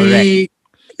to say,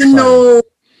 to know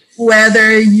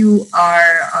whether you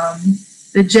are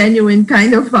the genuine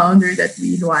kind of founder that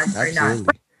we want or not.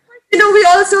 But, we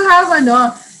also have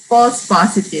false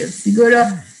positives. Siguro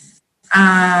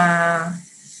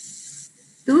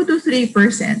 2 to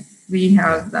 3% we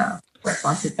have the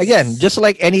positive. Again, just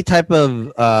like any type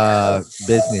of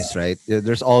business, right?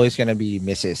 There's always going to be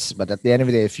misses. But at the end of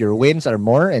the day, if your wins are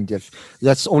more and if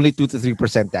that's only 2 to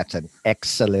 3%, that's an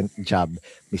excellent job,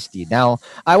 Misty. Now,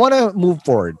 I want to move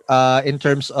forward in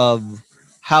terms of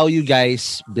how you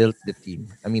guys built the team.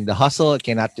 I mean, the hustle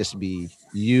cannot just be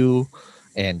you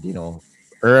and,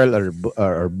 Earl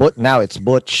or Butch. Now it's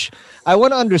Butch. I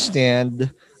want to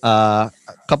understand a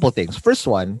couple of things. First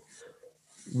one,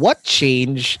 what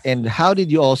changed and how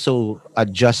did you also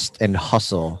adjust and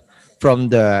hustle from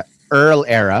the Earl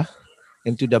era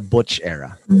into the Butch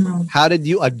era? How did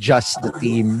you adjust the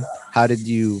team? How did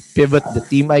you pivot the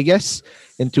team, I guess,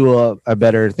 into a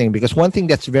better thing? Because one thing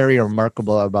that's very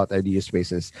remarkable about Idea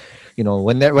Spaces,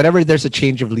 whenever there's a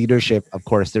change of leadership, of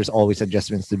course, there's always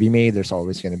adjustments to be made. There's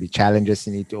always going to be challenges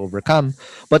you need to overcome.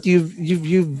 But you've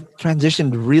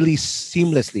transitioned really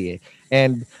seamlessly,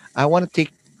 and I want to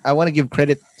give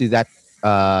credit to that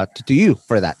to you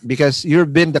for that, because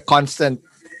you've been the constant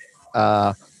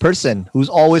person who's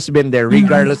always been there,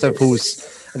 regardless of who's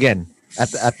again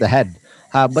at the head.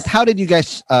 But how did you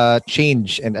guys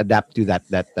change and adapt to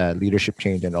that leadership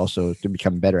change and also to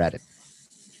become better at it?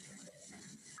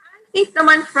 I think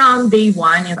naman from day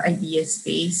one of Idea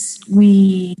Space,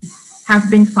 we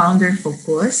have been founder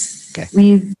focused. Okay.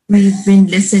 We've been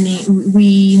listening.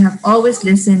 We have always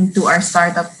listened to our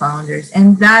startup founders,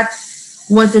 and that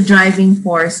was the driving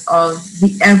force of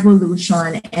the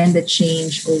evolution and the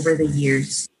change over the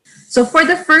years. So for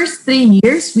the first 3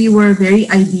 years, we were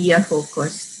very idea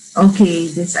focused. Okay,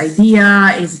 this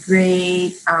idea is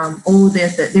great.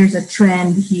 There's a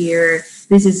trend here.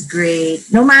 This is great.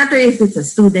 No matter if it's a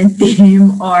student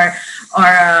team or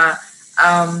a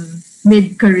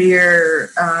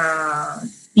mid-career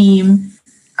team,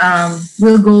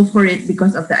 we'll go for it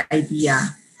because of the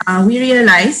idea. We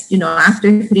realized,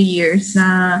 after 3 years,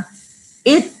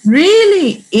 it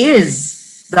really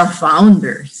is the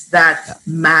founders that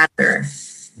matter.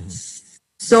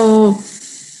 So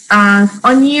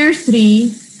on year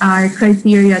 3, our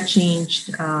criteria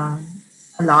changed a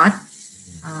lot.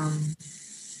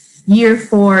 Year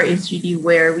 4 is really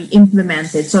where we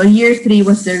implemented. So year 3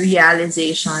 was the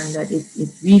realization that it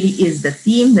really is the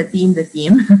team.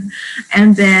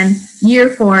 And then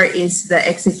year 4 is the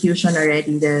execution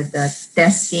already, the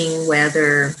testing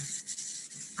whether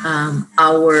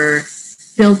our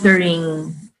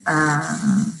filtering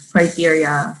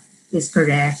criteria is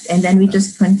correct. And then we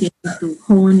just continue to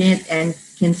hone it and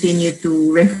continue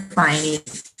to refine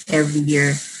it every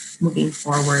year moving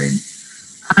forward.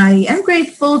 I am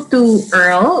grateful to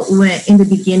Earl in the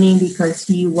beginning because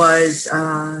he was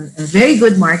a very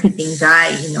good marketing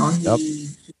guy.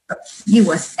 He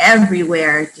was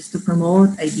everywhere just to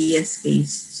promote Idea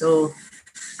Space. So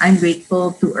I'm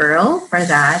grateful to Earl for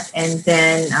that. And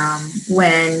then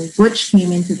when Butch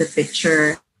came into the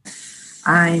picture,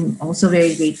 I'm also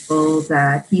very grateful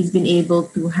that he's been able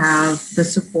to have the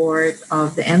support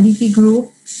of the MVP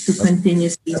group to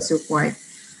continuously support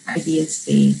Idea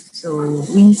Space. So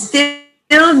we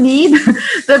still need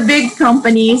the big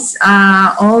companies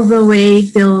all the way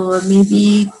till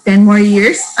maybe 10 more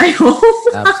years, I hope.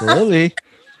 Absolutely.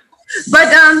 But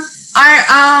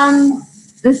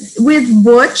with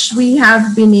Butch, we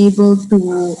have been able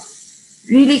to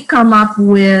really come up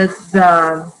with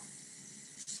the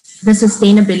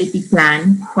sustainability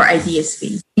plan for Idea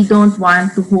Space. We don't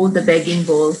want to hold the begging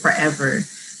bowl forever.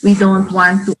 We don't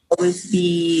want to always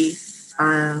be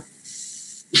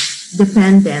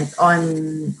dependent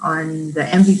on the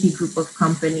MVP group of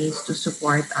companies to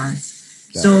support us.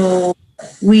 Yeah. So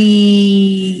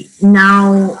we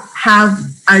now have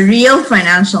a real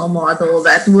financial model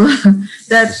that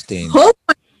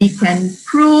hopefully can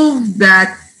prove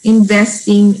that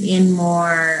investing in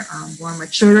more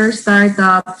mature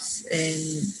startups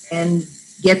and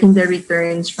getting the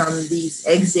returns from these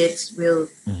exits will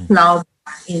plow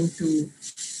back into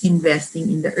investing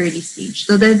in the early stage.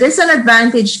 So there's an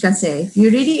advantage kasi. If you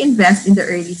really invest in the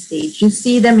early stage, you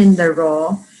see them in the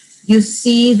raw, you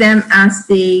see them as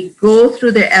they go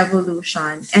through their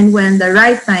evolution, and when the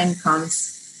right time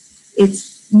comes,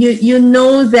 it's you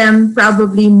know them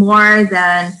probably more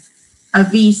than a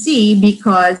VC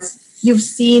because you've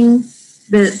seen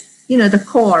the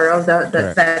core of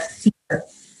that team.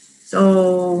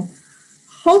 So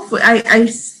hopefully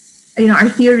our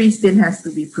theory still has to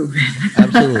be proven.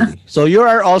 Absolutely. So you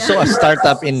are also a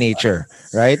startup in nature,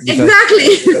 right? Because,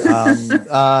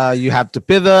 exactly. You have to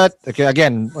pivot. Okay,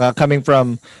 again, coming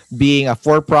from being a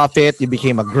for-profit, you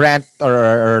became a grant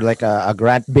or like a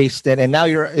grant-based, and now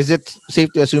is it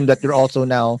safe to assume that you're also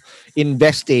now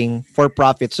investing for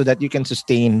profit so that you can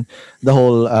sustain the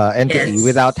whole entity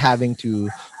without having to,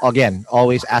 again,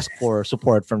 always ask for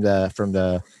support from the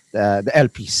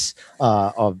LPs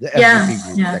of the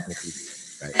MVP group, technically.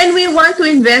 Right. And we want to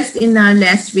invest in a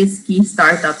less risky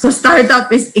startup. So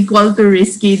startup is equal to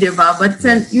risky, di ba? But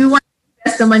you want to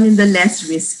invest naman in the less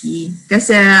risky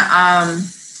kasi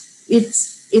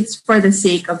it's for the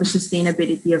sake of the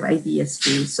sustainability of Idea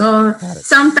Space. So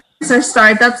sometimes our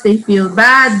startups, they feel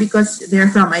bad because they're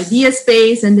from Idea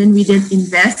Space and then we didn't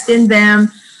invest in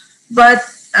them. But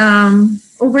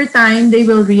over time, they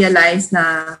will realize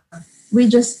na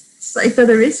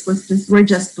the risk we're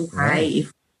just too high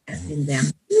if we invest in them.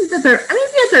 Maybe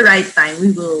at the right time,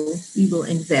 we will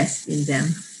invest in them.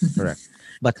 Correct.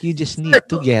 But you just need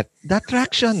to get that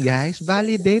traction, guys.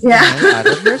 Validate out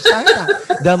of your startup.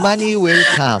 The money will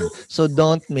come. So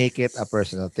don't make it a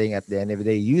personal thing. At the end of the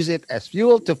day, use it as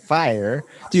fuel to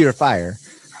your fire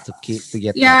to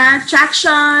get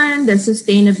traction, the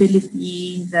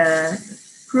sustainability, the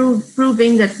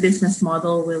proving that business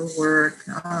model will work.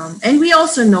 And we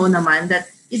also know naman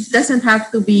that it doesn't have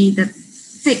to be that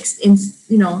fixed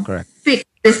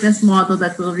business model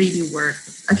that will really work.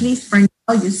 At least for now,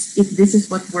 if this is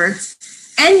what works.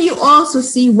 And you also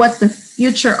see what the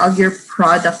future of your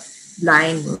product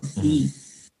line will be.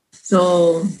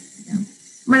 So,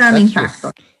 maraming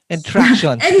factor. And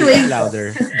traction. Anyway,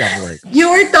 Louder. That works. You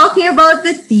were talking about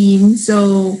the team.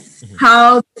 So,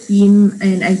 how the team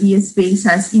in Idea Space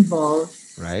has evolved.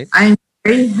 Right. I'm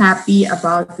very happy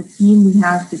about the team we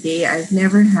have today. I've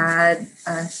never had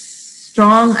as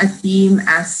strong a team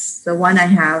as the one I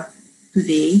have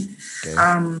today.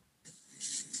 Okay.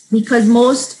 Because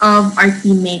most of our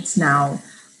teammates now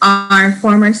are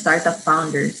former startup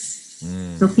founders.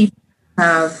 So people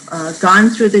have gone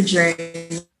through the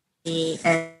journey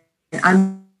and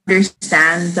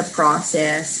understand the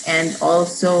process and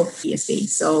also PSA.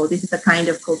 So this is the kind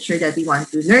of culture that we want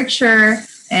to nurture.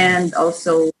 And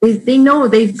also they know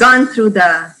they've gone through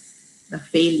the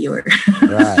failure.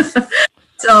 Right.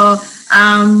 So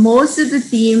most of the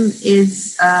team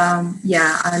is, a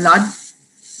lot.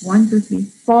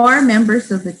 4 members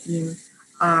of the team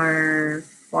are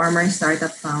former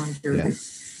startup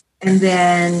founders. Yeah. And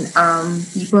then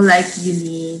people like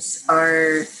Eunice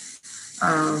are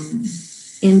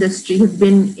industry, have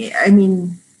been,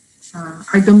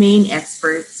 are domain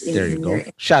experts. There you go.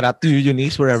 Shout out to you,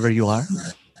 Eunice, wherever you are.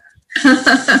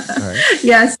 Right.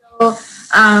 Yeah, so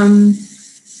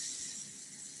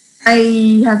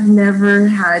I have never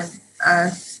had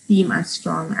a team as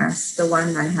strong as the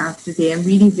one I have today. I'm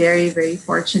really very, very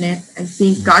fortunate. I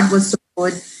think God was so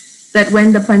good that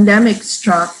when the pandemic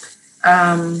struck,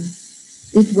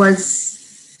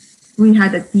 we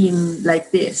had a team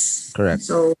like this. Correct.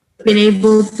 So been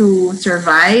able to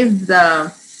survive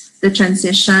the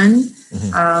transition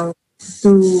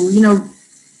to,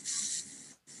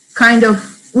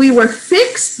 we were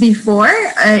fixed before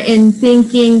in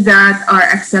thinking that our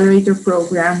accelerator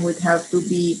program would have to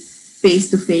be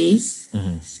face-to-face.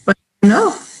 But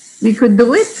no, we could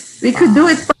do it. We could do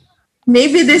it.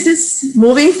 Maybe this is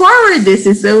moving forward. This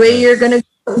is the way you're going to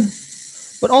go.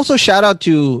 But also shout out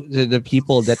to the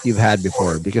people that you've had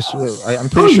before, because I'm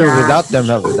pretty sure without them,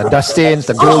 the Dustins,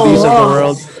 the Goldies of the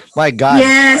world, my God.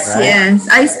 Yes, right? Yes.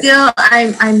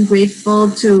 I'm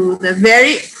grateful to the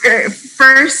very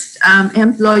first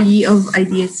employee of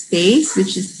Idea Space,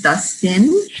 which is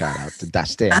Dustin. Shout out to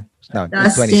Dustin. No,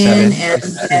 Dustin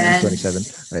 27.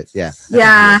 Right, yeah.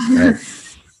 Yeah. Right.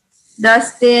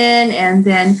 Dustin, and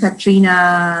then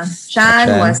Katrina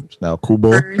Chan was now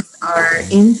Kubo.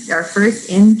 Our first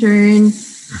intern.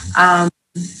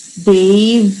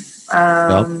 Dave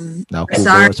now Kubo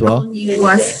as well. He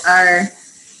was our,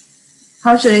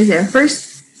 how should I say,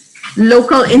 first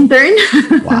local intern.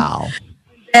 Wow.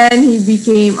 And he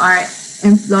became our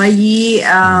employee.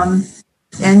 And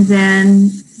then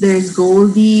there's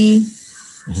Goldie.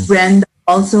 Brenda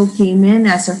also came in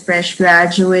as a fresh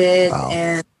graduate. Wow.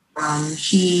 And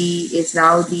she is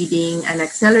now leading an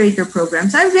accelerator program.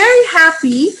 So I'm very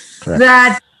happy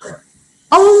that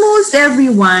almost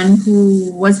everyone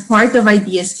who was part of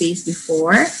Idea Space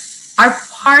before are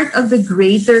part of the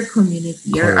greater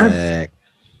community or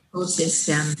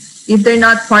ecosystem. If they're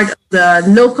not part of the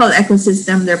local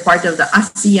ecosystem, they're part of the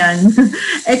ASEAN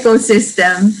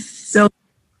ecosystem. So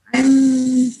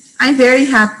I'm very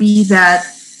happy that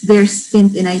their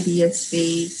stint in Idea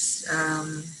Space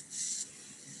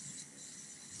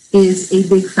is a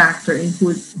big factor in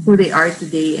who they are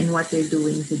today and what they're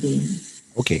doing today.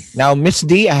 Okay. Now, Miss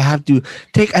D, I have to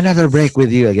take another break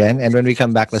with you again. And when we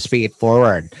come back, let's pay it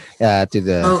forward to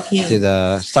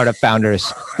the startup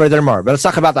founders furthermore. But let's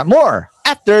talk about that more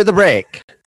after the break.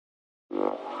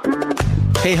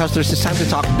 Hey hustlers, it's time to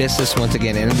talk business once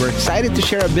again, and we're excited to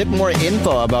share a bit more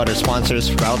info about our sponsor,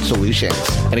 Sprout Solutions.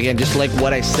 And again, just like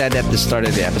what I said at the start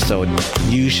of the episode,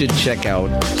 you should check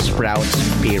out Sprout's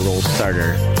Payroll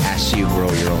Starter as you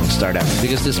grow your own startup,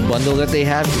 because this bundle that they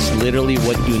have is literally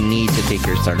what you need to take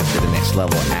your startup to the next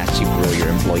level as you grow your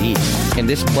employees. And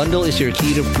this bundle is your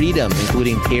key to freedom,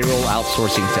 including payroll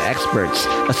outsourcing to experts,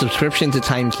 a subscription to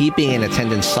timekeeping and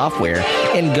attendance software,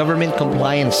 and government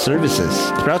compliance services.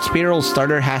 Sprout's Payroll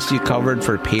Starter has you covered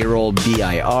for payroll,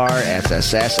 BIR,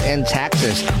 SSS, and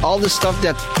taxes. All the stuff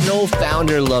that no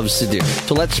founder loves to do.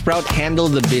 So let Sprout handle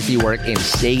the busy work and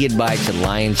say goodbye to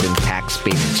lines and tax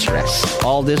payment stress.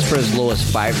 All this for as low as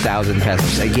 5,000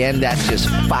 pesos. Again, that's just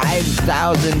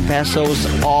 5,000 pesos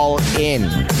all in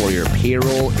for your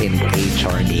payroll and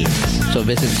HR needs. So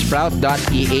visit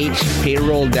sprout.ph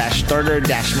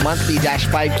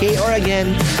payroll-starter-monthly-5K, or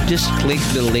again, just click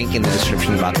the link in the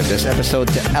description box of this episode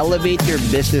to elevate your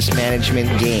business management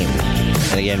game.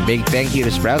 And again, big thank you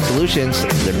to Sprout Solutions,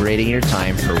 liberating your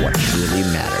time for what truly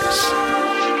matters.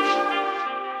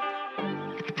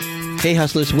 Hey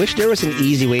hustlers, wish there was an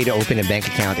easy way to open a bank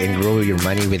account and grow your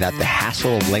money without the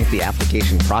hassle of lengthy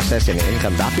application process and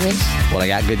income documents? Well, I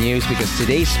got good news because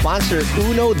today's sponsor,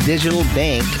 Uno Digital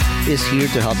Bank, is here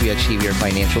to help you achieve your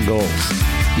financial goals.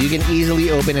 You can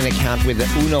easily open an account with the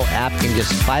Uno app in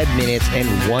just 5 minutes and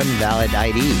one valid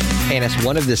ID. And as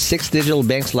one of the 6 digital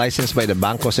banks licensed by the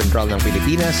Bangko Sentral ng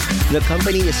Pilipinas, the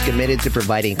company is committed to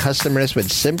providing customers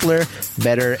with simpler,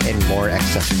 better, and more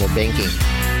accessible banking.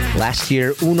 Last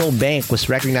year, Uno Bank was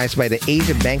recognized by the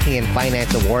Asia Banking and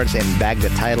Finance Awards and bagged the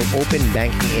title Open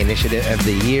Banking Initiative of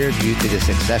the Year due to the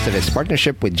success of its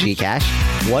partnership with GCash,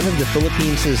 one of the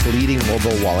Philippines' leading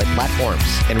mobile wallet platforms.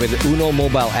 And with the Uno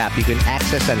mobile app, you can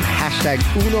access an hashtag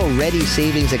Uno Ready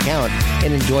savings account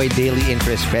and enjoy daily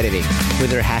interest crediting. With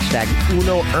their hashtag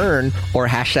Uno Earn or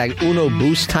hashtag Uno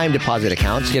Boost time deposit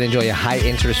accounts, you can enjoy a high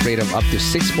interest rate of up to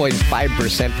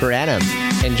 6.5% per annum.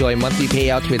 Enjoy monthly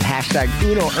payouts with hashtag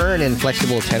Uno Earn and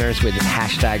flexible tenors with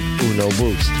hashtag Uno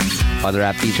Boost. Other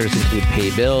app features include pay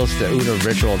bills, the Uno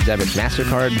Virtual Debit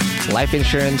MasterCard, life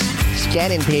insurance,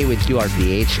 scan and pay with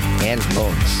QRPH, and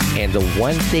loans. And the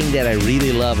one thing that I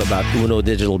really love about Uno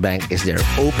Digital Bank is they're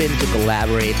open to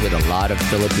collaborate with a lot of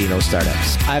Filipino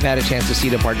startups. I've had a chance to see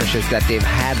the partnerships that they've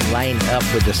had lined up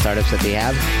with the startups that they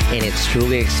have, and it's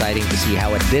truly exciting to see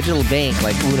how a digital bank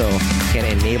like Uno can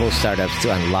enable startups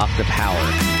to unlock the power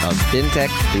of fintech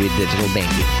through digital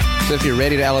banking. So if you're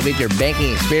ready to elevate your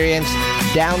banking experience,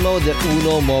 download the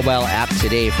Uno mobile app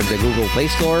today from the Google Play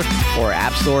Store or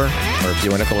App Store. Or if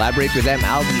you want to collaborate with them,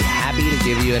 I'll be happy to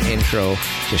give you an intro.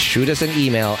 Just shoot us an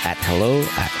email at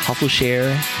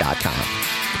hello@hustleshare.com.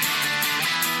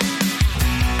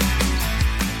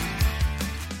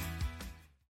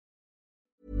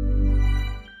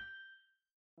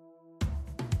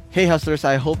 Hey hustlers,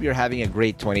 I hope you're having a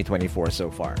great 2024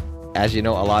 so far. As you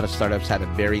know, a lot of startups had a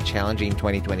very challenging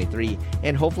 2023,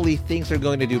 and hopefully things are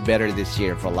going to do better this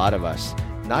year for a lot of us.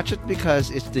 Not just because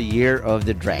it's the year of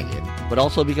the dragon, but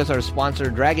also because our sponsor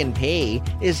Dragon Pay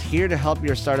is here to help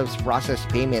your startups process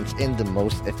payments in the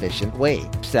most efficient way.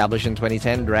 Established in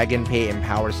 2010, Dragon Pay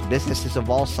empowers businesses of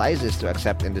all sizes to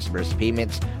accept and disburse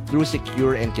payments through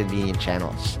secure and convenient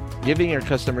channels, giving your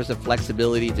customers the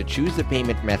flexibility to choose the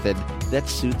payment method that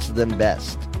suits them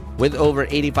best. With over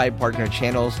 85 partner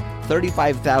channels,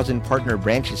 35,000 partner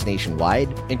branches nationwide,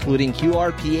 including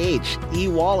QRPH,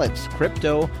 e-wallets,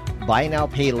 crypto, buy now,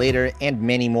 pay later, and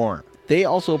many more. They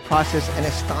also process an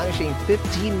astonishing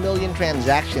 15 million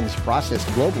transactions processed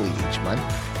globally each month.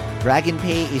 Dragon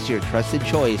Pay is your trusted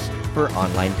choice for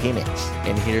online payments.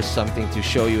 And here's something to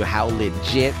show you how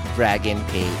legit Dragon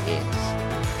Pay is.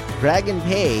 Dragon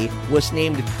Pay was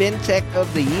named FinTech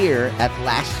of the Year at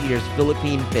last year's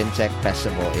Philippine FinTech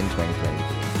Festival in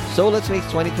 2023. So let's make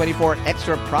 2024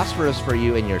 extra prosperous for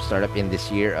you and your startup in this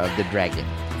year of the Dragon.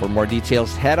 For more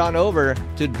details, head on over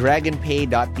to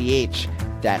dragonpay.ph.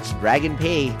 That's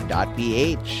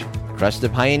dragonpay.ph. Trust the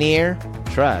pioneer,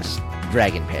 trust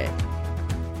Dragon Pay.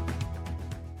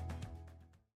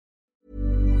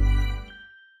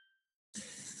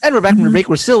 And we're back from the break.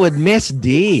 We're still with Miss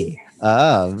D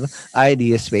of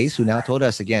Idea Space, who now told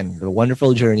us again the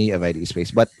wonderful journey of Idea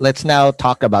Space. But let's now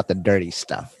talk about the dirty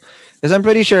stuff, because I'm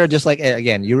pretty sure, just like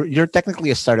again, you're technically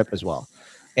a startup as well,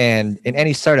 and in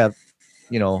any startup,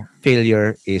 you know,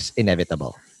 failure is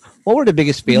inevitable. What were the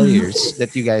biggest failures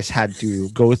that you guys had to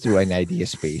go through in Idea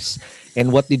Space,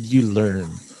 and what did you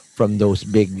learn from those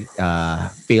big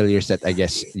failures that I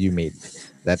guess you made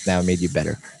that now made you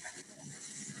better?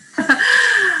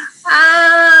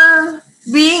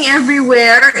 Being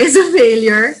everywhere is a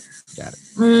failure. Got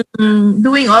it.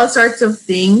 Doing all sorts of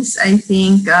things. I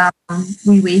think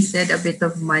we wasted a bit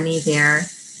of money there.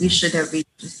 We should have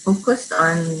just focused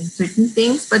on certain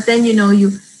things. But then, you know,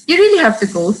 you really have to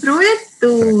go through it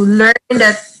to learn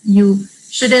that you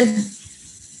shouldn't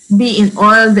be in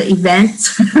all the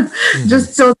events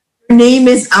just so your name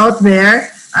is out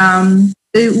there.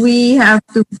 We have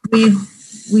to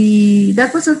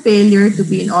that was a failure to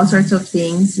be in all sorts of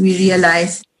things. We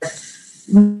realized that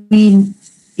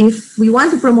if we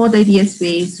want to promote Idea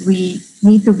Space, we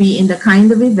need to be in the kind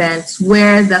of events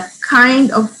where the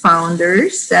kind of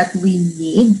founders that we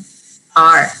need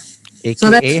are.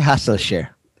 AKA so Hustle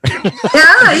Share.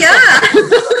 Yeah.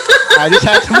 I just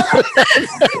had to.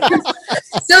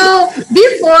 So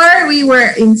before we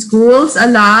were in schools a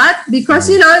lot because,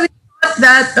 you know, we thought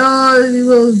that we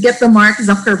will get the Mark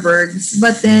Zuckerbergs.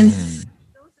 But then those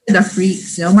are the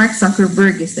freaks. You know, Mark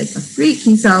Zuckerberg is like a freak.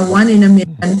 He's a one in a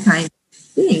million kind of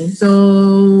thing.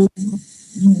 So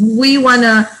we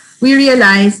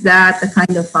realize that the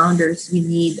kind of founders we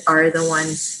need are the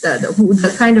ones,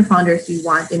 the kind of founders we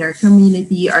want in our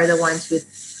community are the ones with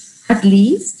at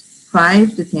least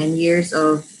 5 to 10 years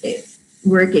of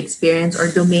work experience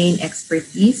or domain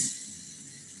expertise.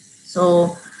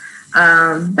 So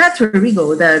that's where we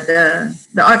go. The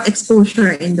art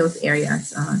exposure in those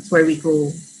areas. That's where we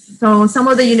go. So some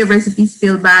of the universities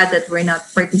feel bad that we're not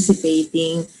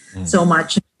participating so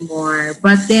much anymore.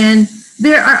 But then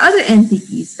there are other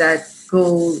entities that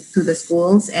go to the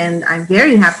schools, and I'm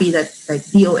very happy that like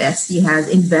DOST has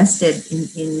invested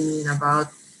in about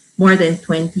more than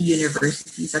 20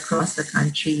 universities across the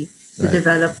country to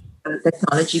develop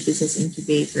technology business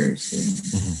incubators.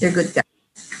 They're good guys.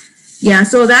 Yeah,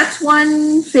 so that's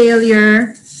one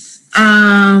failure.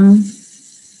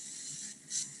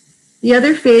 The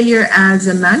other failure as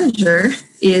a manager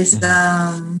is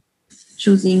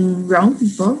choosing wrong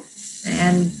people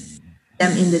and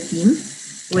them in the team,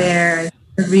 where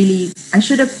I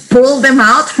should have pulled them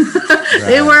out.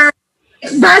 They were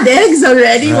bad eggs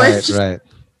already. Right.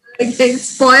 They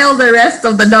spoiled the rest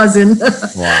of the dozen.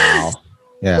 Wow.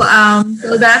 Yeah.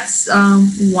 So that's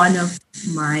one of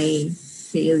my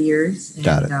failures. And,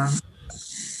 Got it.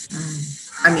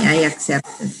 I accept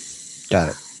it. Got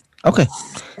it. Okay.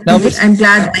 Now, I'm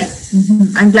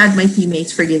glad my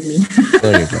teammates forgive me.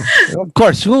 there you go. Of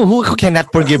course, who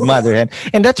cannot forgive mother?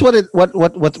 And that's what it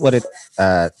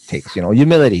takes.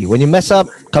 Humility. When you mess up,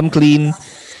 come clean.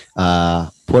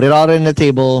 Put it all on the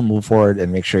table, move forward,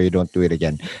 and make sure you don't do it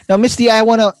again. Now, Miss D, I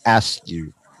want to ask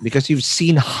you, because you've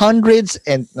seen thousands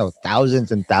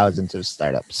and thousands of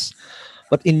startups.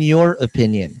 But in your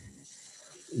opinion,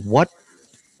 what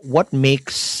are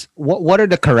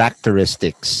the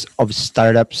characteristics of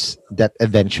startups that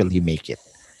eventually make it?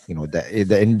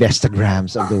 The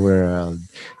Instagrams of the world,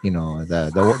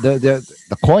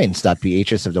 the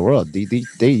coins.phs of the world.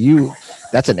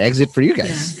 That's an exit for you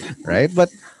guys, right? But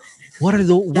what are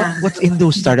what's in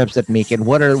those startups that make it?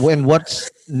 What's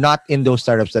not in those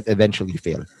startups that eventually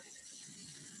fail?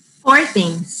 4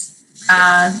 things.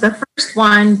 The first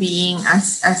one being,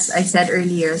 as I said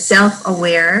earlier,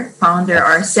 self-aware founder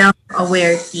or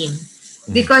self-aware team.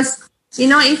 Because,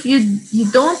 if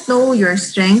you don't know your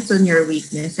strengths and your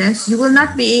weaknesses, you will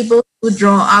not be able to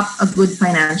draw up a good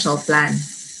financial plan.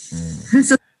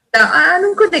 So,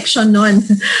 anong connection nun?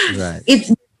 Right.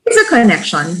 It's a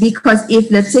connection because if,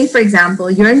 let's say, for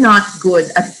example, you're not good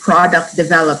at product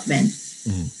development,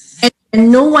 and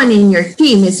no one in your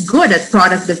team is good at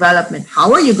product development,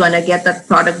 how are you going to get that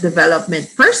product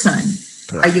development person?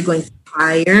 Correct. Are you going to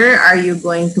hire? Are you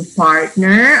going to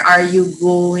partner? Are you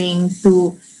going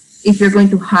to, if you're going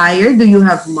to hire, do you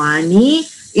have money?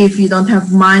 If you don't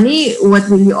have money, what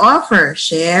will you offer?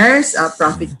 Shares,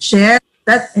 profit share,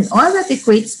 and all that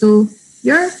equates to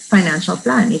your financial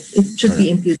plan. It should be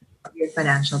imputed to your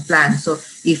financial plan. So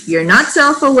if you're not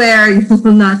self-aware, you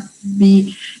will not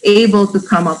be able to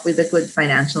come up with a good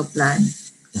financial plan.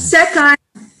 Second,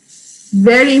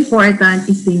 very important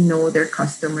is they know their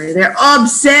customer. They're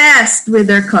obsessed with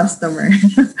their customer.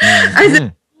 As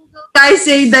a guys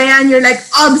say, Diane, you're like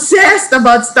obsessed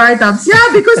about startups. Yeah,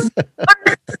 because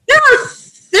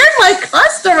they're my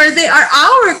customer. They are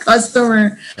our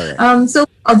customer. So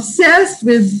obsessed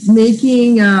with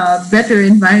making a better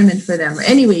environment for them.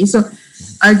 Anyway, so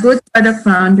a good startup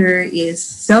founder is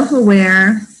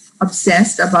self-aware,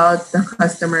 obsessed about the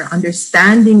customer,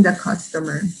 understanding the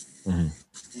customer.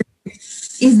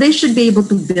 Is they should be able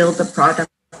to build the product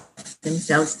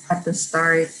themselves at the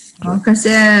start. Because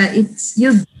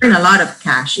you burn a lot of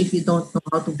cash if you don't know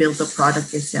how to build the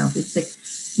product yourself. It's like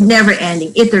never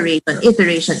ending, iteration.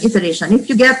 If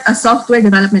you get a software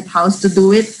development house to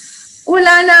do it,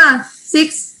 wala na.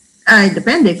 6,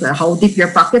 depende how deep your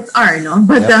pockets are, no?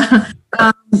 But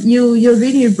you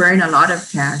really burn a lot of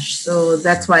cash. So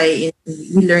that's why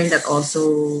we learned that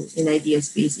also in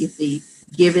IdeaSpace. If they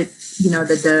give it,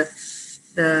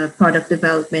 the product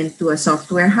development to a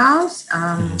software house,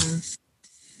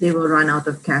 they will run out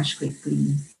of cash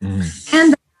quickly.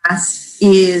 And the last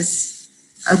is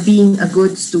being a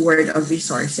good steward of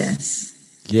resources.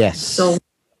 Yes. So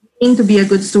being to be a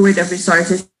good steward of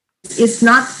resources is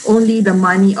not only the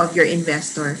money of your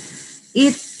investor.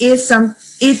 It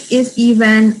is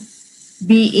even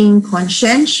being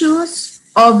conscientious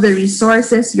of the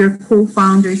resources your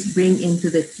co-founders bring into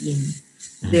the team.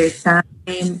 Their time,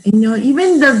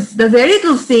 even the very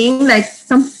little thing, like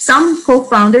some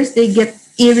co-founders, they get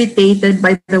irritated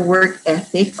by the work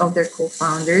ethic of their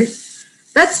co-founders.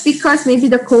 That's because maybe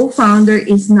the co-founder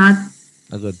is not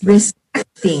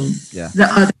respecting the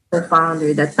other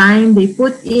co-founder, the time they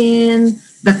put in,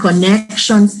 the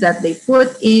connections that they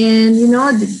put in.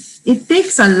 It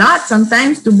takes a lot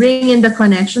sometimes to bring in the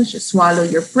connections. You swallow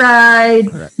your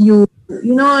pride. Correct. You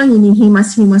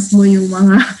hinihimas-himas mo yung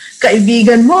mga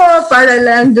kaibigan mo para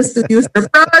lang just to use the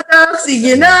products,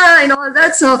 sige na, and all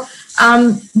that. So,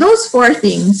 those four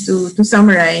things to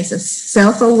summarize as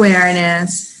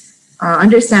self-awareness,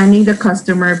 understanding the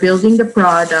customer, building the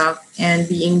product, and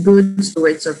being good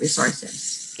stewards of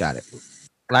resources. Got it.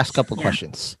 Last couple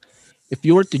questions. If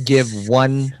you were to give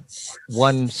one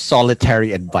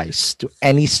solitary advice to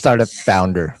any startup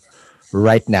founder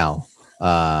right now,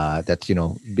 that's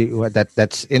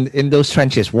that's in those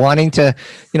trenches, wanting to,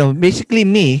 basically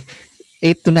me,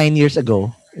 8 to 9 years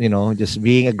ago, just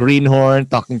being a greenhorn,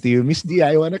 talking to you, Miss D,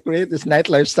 I want to create this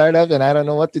nightlife startup and I don't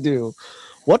know what to do.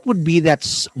 What would be that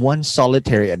one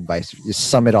solitary advice? Just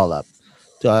sum it all up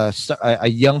to a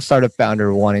young startup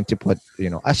founder wanting to put,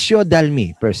 a show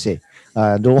dalmi per se,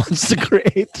 who wants to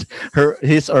create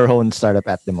his or her own startup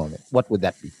at the moment. What would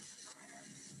that be?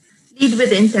 Lead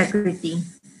with integrity.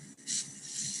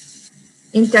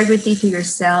 Integrity to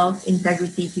yourself,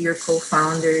 integrity to your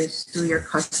co-founders, to your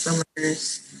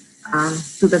customers,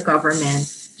 to the government.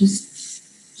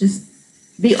 Just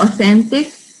be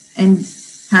authentic and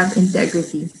have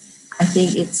integrity. I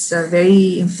think it's a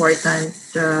very important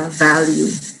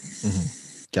value.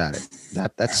 Got it.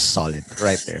 That's solid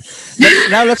right there.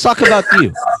 Now let's talk about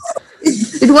you.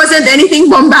 It wasn't anything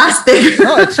bombastic.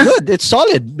 No, it's good. It's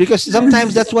solid because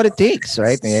sometimes that's what it takes,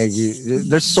 right?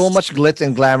 There's so much glitz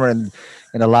and glamour and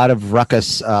a lot of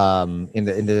ruckus in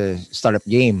the startup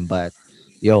game, but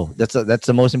that's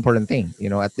the most important thing.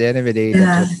 At the end of the day,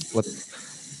 that's what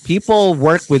people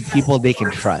work with, people they can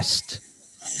trust.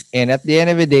 And at the end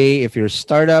of the day, if your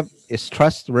startup is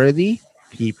trustworthy,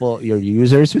 people, your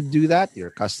users would do that, your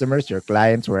customers, your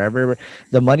clients, wherever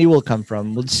the money will come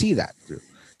from, will see that through.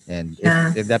 And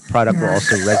if that product will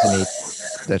also resonate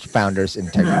the founder's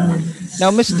integrity.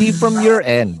 Now, Miss D, from your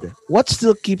end, what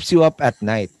still keeps you up at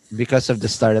night because of the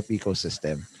startup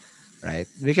ecosystem, right?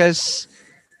 Because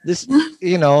this,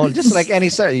 just like any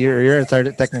startup, you're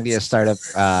technically a startup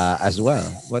as well.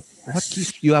 What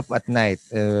keeps you up at night,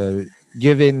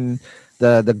 given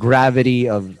the gravity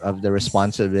of the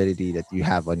responsibility that you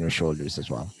have on your shoulders as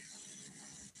well?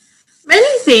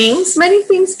 Many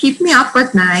things keep me up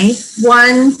at night.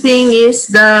 One thing is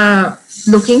the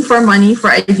looking for money for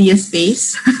idea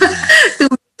space to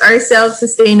make ourselves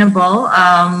sustainable.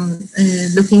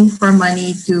 Looking for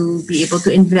money to be able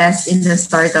to invest in the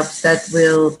startups that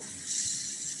will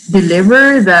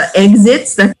deliver the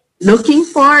exits that we're looking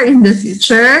for in the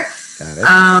future. Got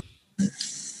it.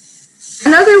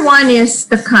 Another one is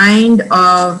the kind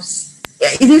of,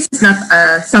 it is not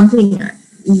something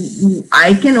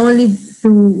I can only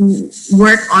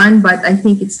work on, but I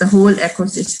think it's the whole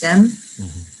ecosystem.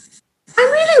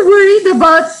 I'm really worried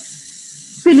about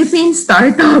Philippine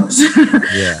startups.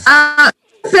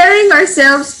 Comparing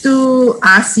ourselves to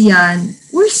ASEAN,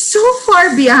 we're so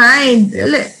far behind.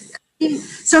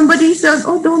 Somebody said,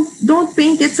 "Oh, don't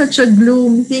paint it such a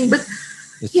gloom thing," but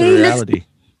it's the reality.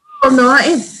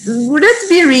 Let's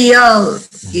be real.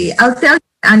 Okay, I'll tell you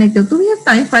an anecdote. Do we have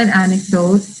time for an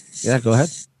anecdote? Yeah, go ahead.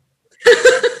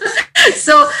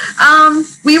 So,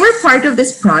 we were part of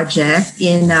this project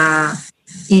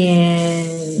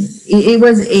it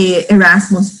was a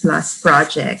Erasmus Plus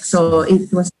project. So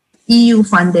it was EU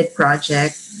funded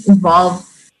project, involved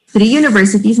 3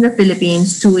 universities in the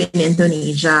Philippines, 2 in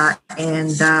Indonesia,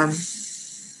 and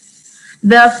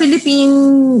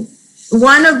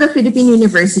one of the Philippine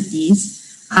universities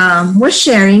was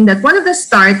sharing that one of the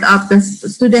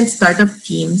student startup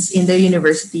teams in their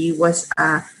university was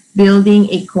building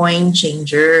a coin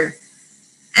changer.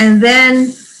 And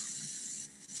then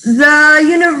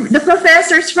the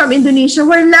professors from Indonesia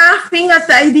were laughing at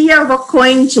the idea of a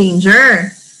coin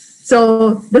changer.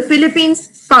 So the Philippines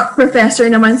professor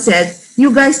naman said, "You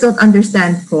guys don't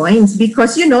understand coins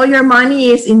because your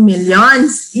money is in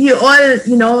millions. You all,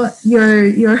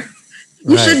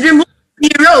 you should remove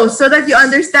zeros so that you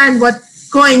understand what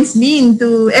coins mean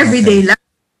to everyday life."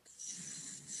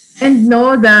 And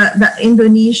the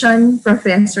Indonesian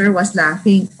professor was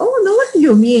laughing. "Oh, no, what do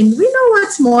you mean? We know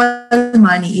what small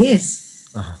money is.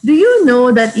 Do you know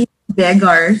that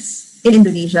beggars in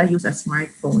Indonesia use a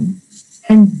smartphone?"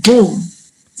 And boom.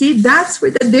 See, that's where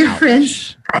the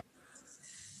difference. Ouch.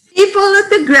 People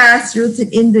at the grassroots in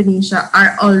Indonesia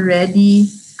are already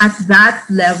at that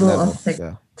level of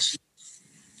technology.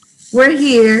 We're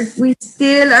here, we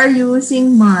still are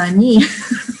using money,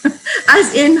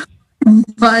 as in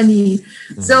money.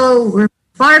 So we're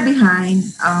far behind.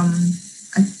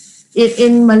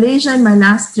 In Malaysia, in my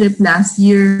last trip last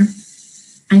year,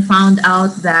 I found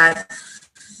out that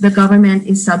the government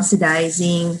is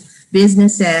subsidizing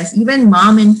businesses, even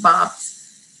mom and pops,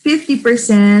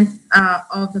 50%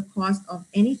 of the cost of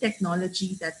any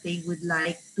technology that they would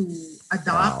like to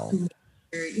adopt to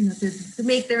to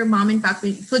make their mom and pop.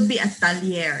 It could be a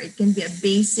talier. It can be a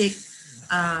basic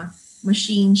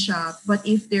machine shop. But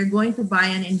if they're going to buy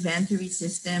an inventory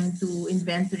system to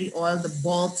inventory all the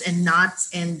bolts and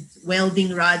nuts and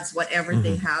welding rods, whatever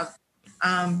they have,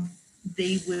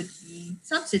 they would be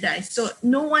subsidized. So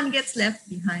no one gets left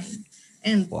behind.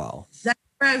 And that's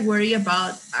where I worry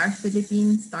about our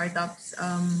Philippine startups.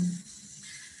 I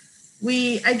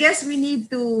guess we need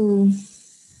to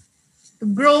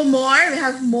grow more. We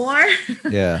have more.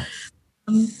 Yeah.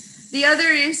 The other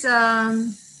is,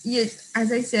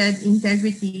 as I said,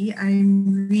 integrity.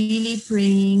 I'm really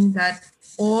praying that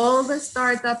all the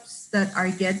startups that are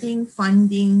getting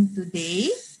funding today,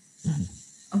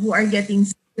 who are getting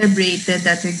celebrated,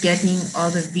 that are getting all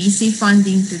the VC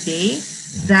funding today,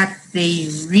 that they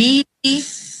really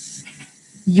use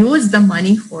the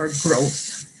money for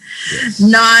growth. Yes.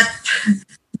 Not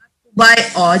buy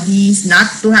Audis, not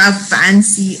to have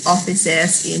fancy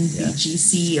offices in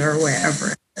BGC or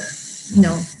wherever.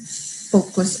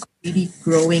 Focus on really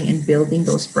growing and building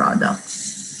those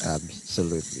products.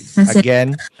 Absolutely. That's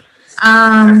Again,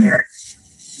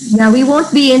 we won't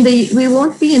be in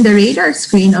the radar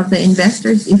screen of the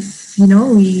investors if we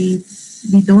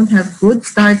don't have good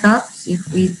startups.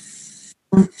 If we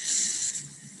don't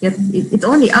get it, it's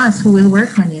only us who will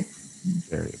work on it.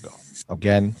 There you go.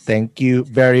 Again, thank you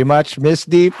very much, Miss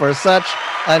D, for such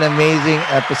an amazing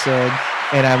episode.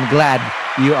 And I'm glad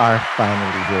you are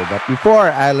finally here. But before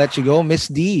I let you go, Miss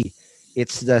D,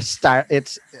 it's the start.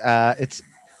 It's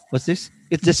what's this?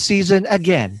 It's the season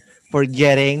again for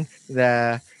getting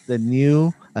the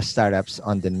new startups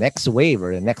on the next wave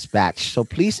or the next batch. So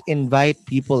please invite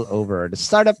people over, the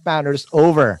startup founders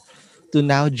over, to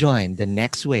now join the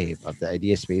next wave of the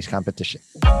Idea Space competition.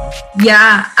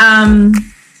 Yeah.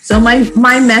 So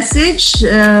my message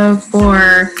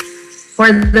for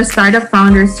the startup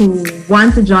founders who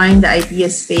want to join the Idea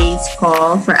Space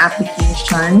call for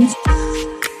applications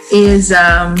is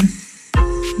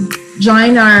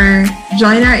join our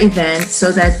event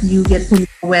so that you get to know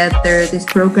whether this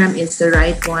program is the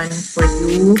right one for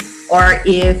you, or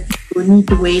if you need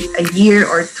to wait a year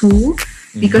or two,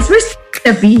 because we're still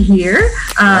going to be here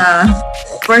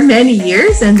for many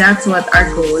years, and that's what our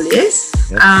goal is.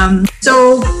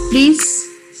 So please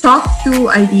talk to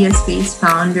Idea Space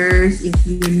founders if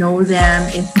you know them.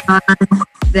 If not,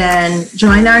 then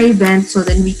join our event so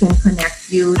that we can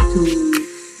connect you to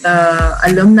the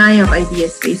alumni of Idea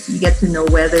Space. You get to know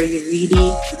whether you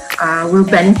really will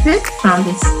benefit from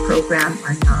this program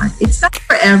or not. It's not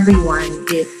for everyone.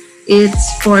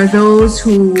 It's for those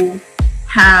who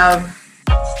have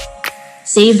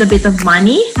saved a bit of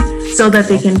money so that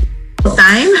they can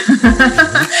time.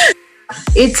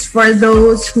 It's for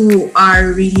those who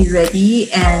are really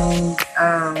ready and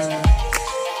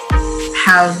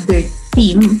have their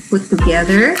team put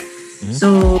together.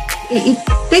 So it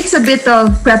takes a bit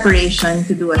of preparation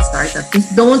to do a startup.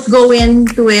 Just don't go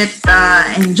into it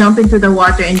and jump into the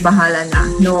water and bahala na.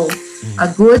 No. A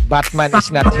good Batman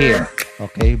is not here.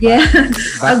 Okay. Yeah.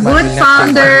 A good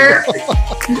founder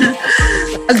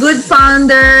a good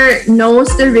founder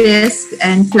knows the risk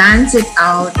and plans it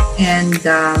out, and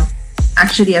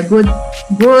actually a good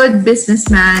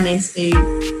businessman is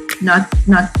not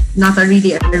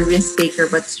really a risk taker,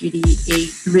 but it's really a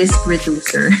risk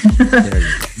reducer.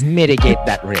 Mitigate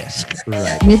that risk.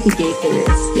 Right. Mitigate the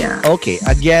risk, yeah. Okay.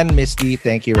 Again, Miss D,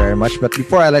 thank you very much. But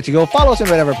before I let you go, follow us on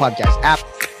whatever podcast app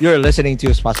you're listening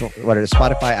to, whether it's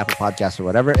Spotify, Apple Podcasts, or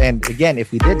whatever. And again,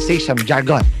 if we did say some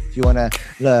jargon, if you want to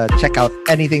check out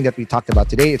anything that we talked about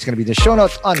today, it's going to be the show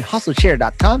notes on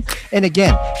hustleshare.com. And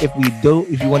again, if you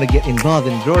want to get involved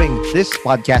in growing this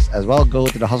podcast as well, go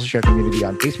to the HustleShare community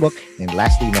on Facebook. And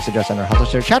lastly, message us on our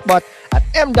HustleShare chatbot at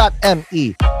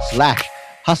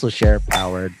m.me/HustleShare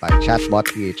powered by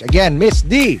ChatbotPH. Again, Miss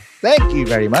D, thank you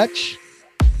very much.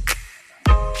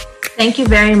 Thank you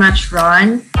very much,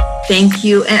 Ron. Thank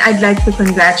you. And I'd like to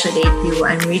congratulate you.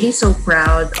 I'm really so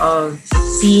proud of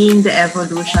seeing the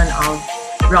evolution of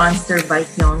Ronster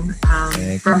Baikyong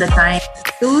from the time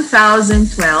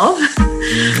 2012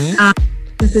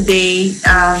 to today.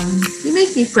 You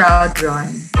make me proud,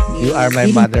 Ron. You are my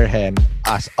mother hen,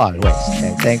 as always.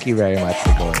 And thank you very much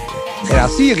for going here. And I'll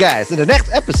see you guys in the next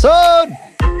episode.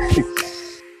 Peace.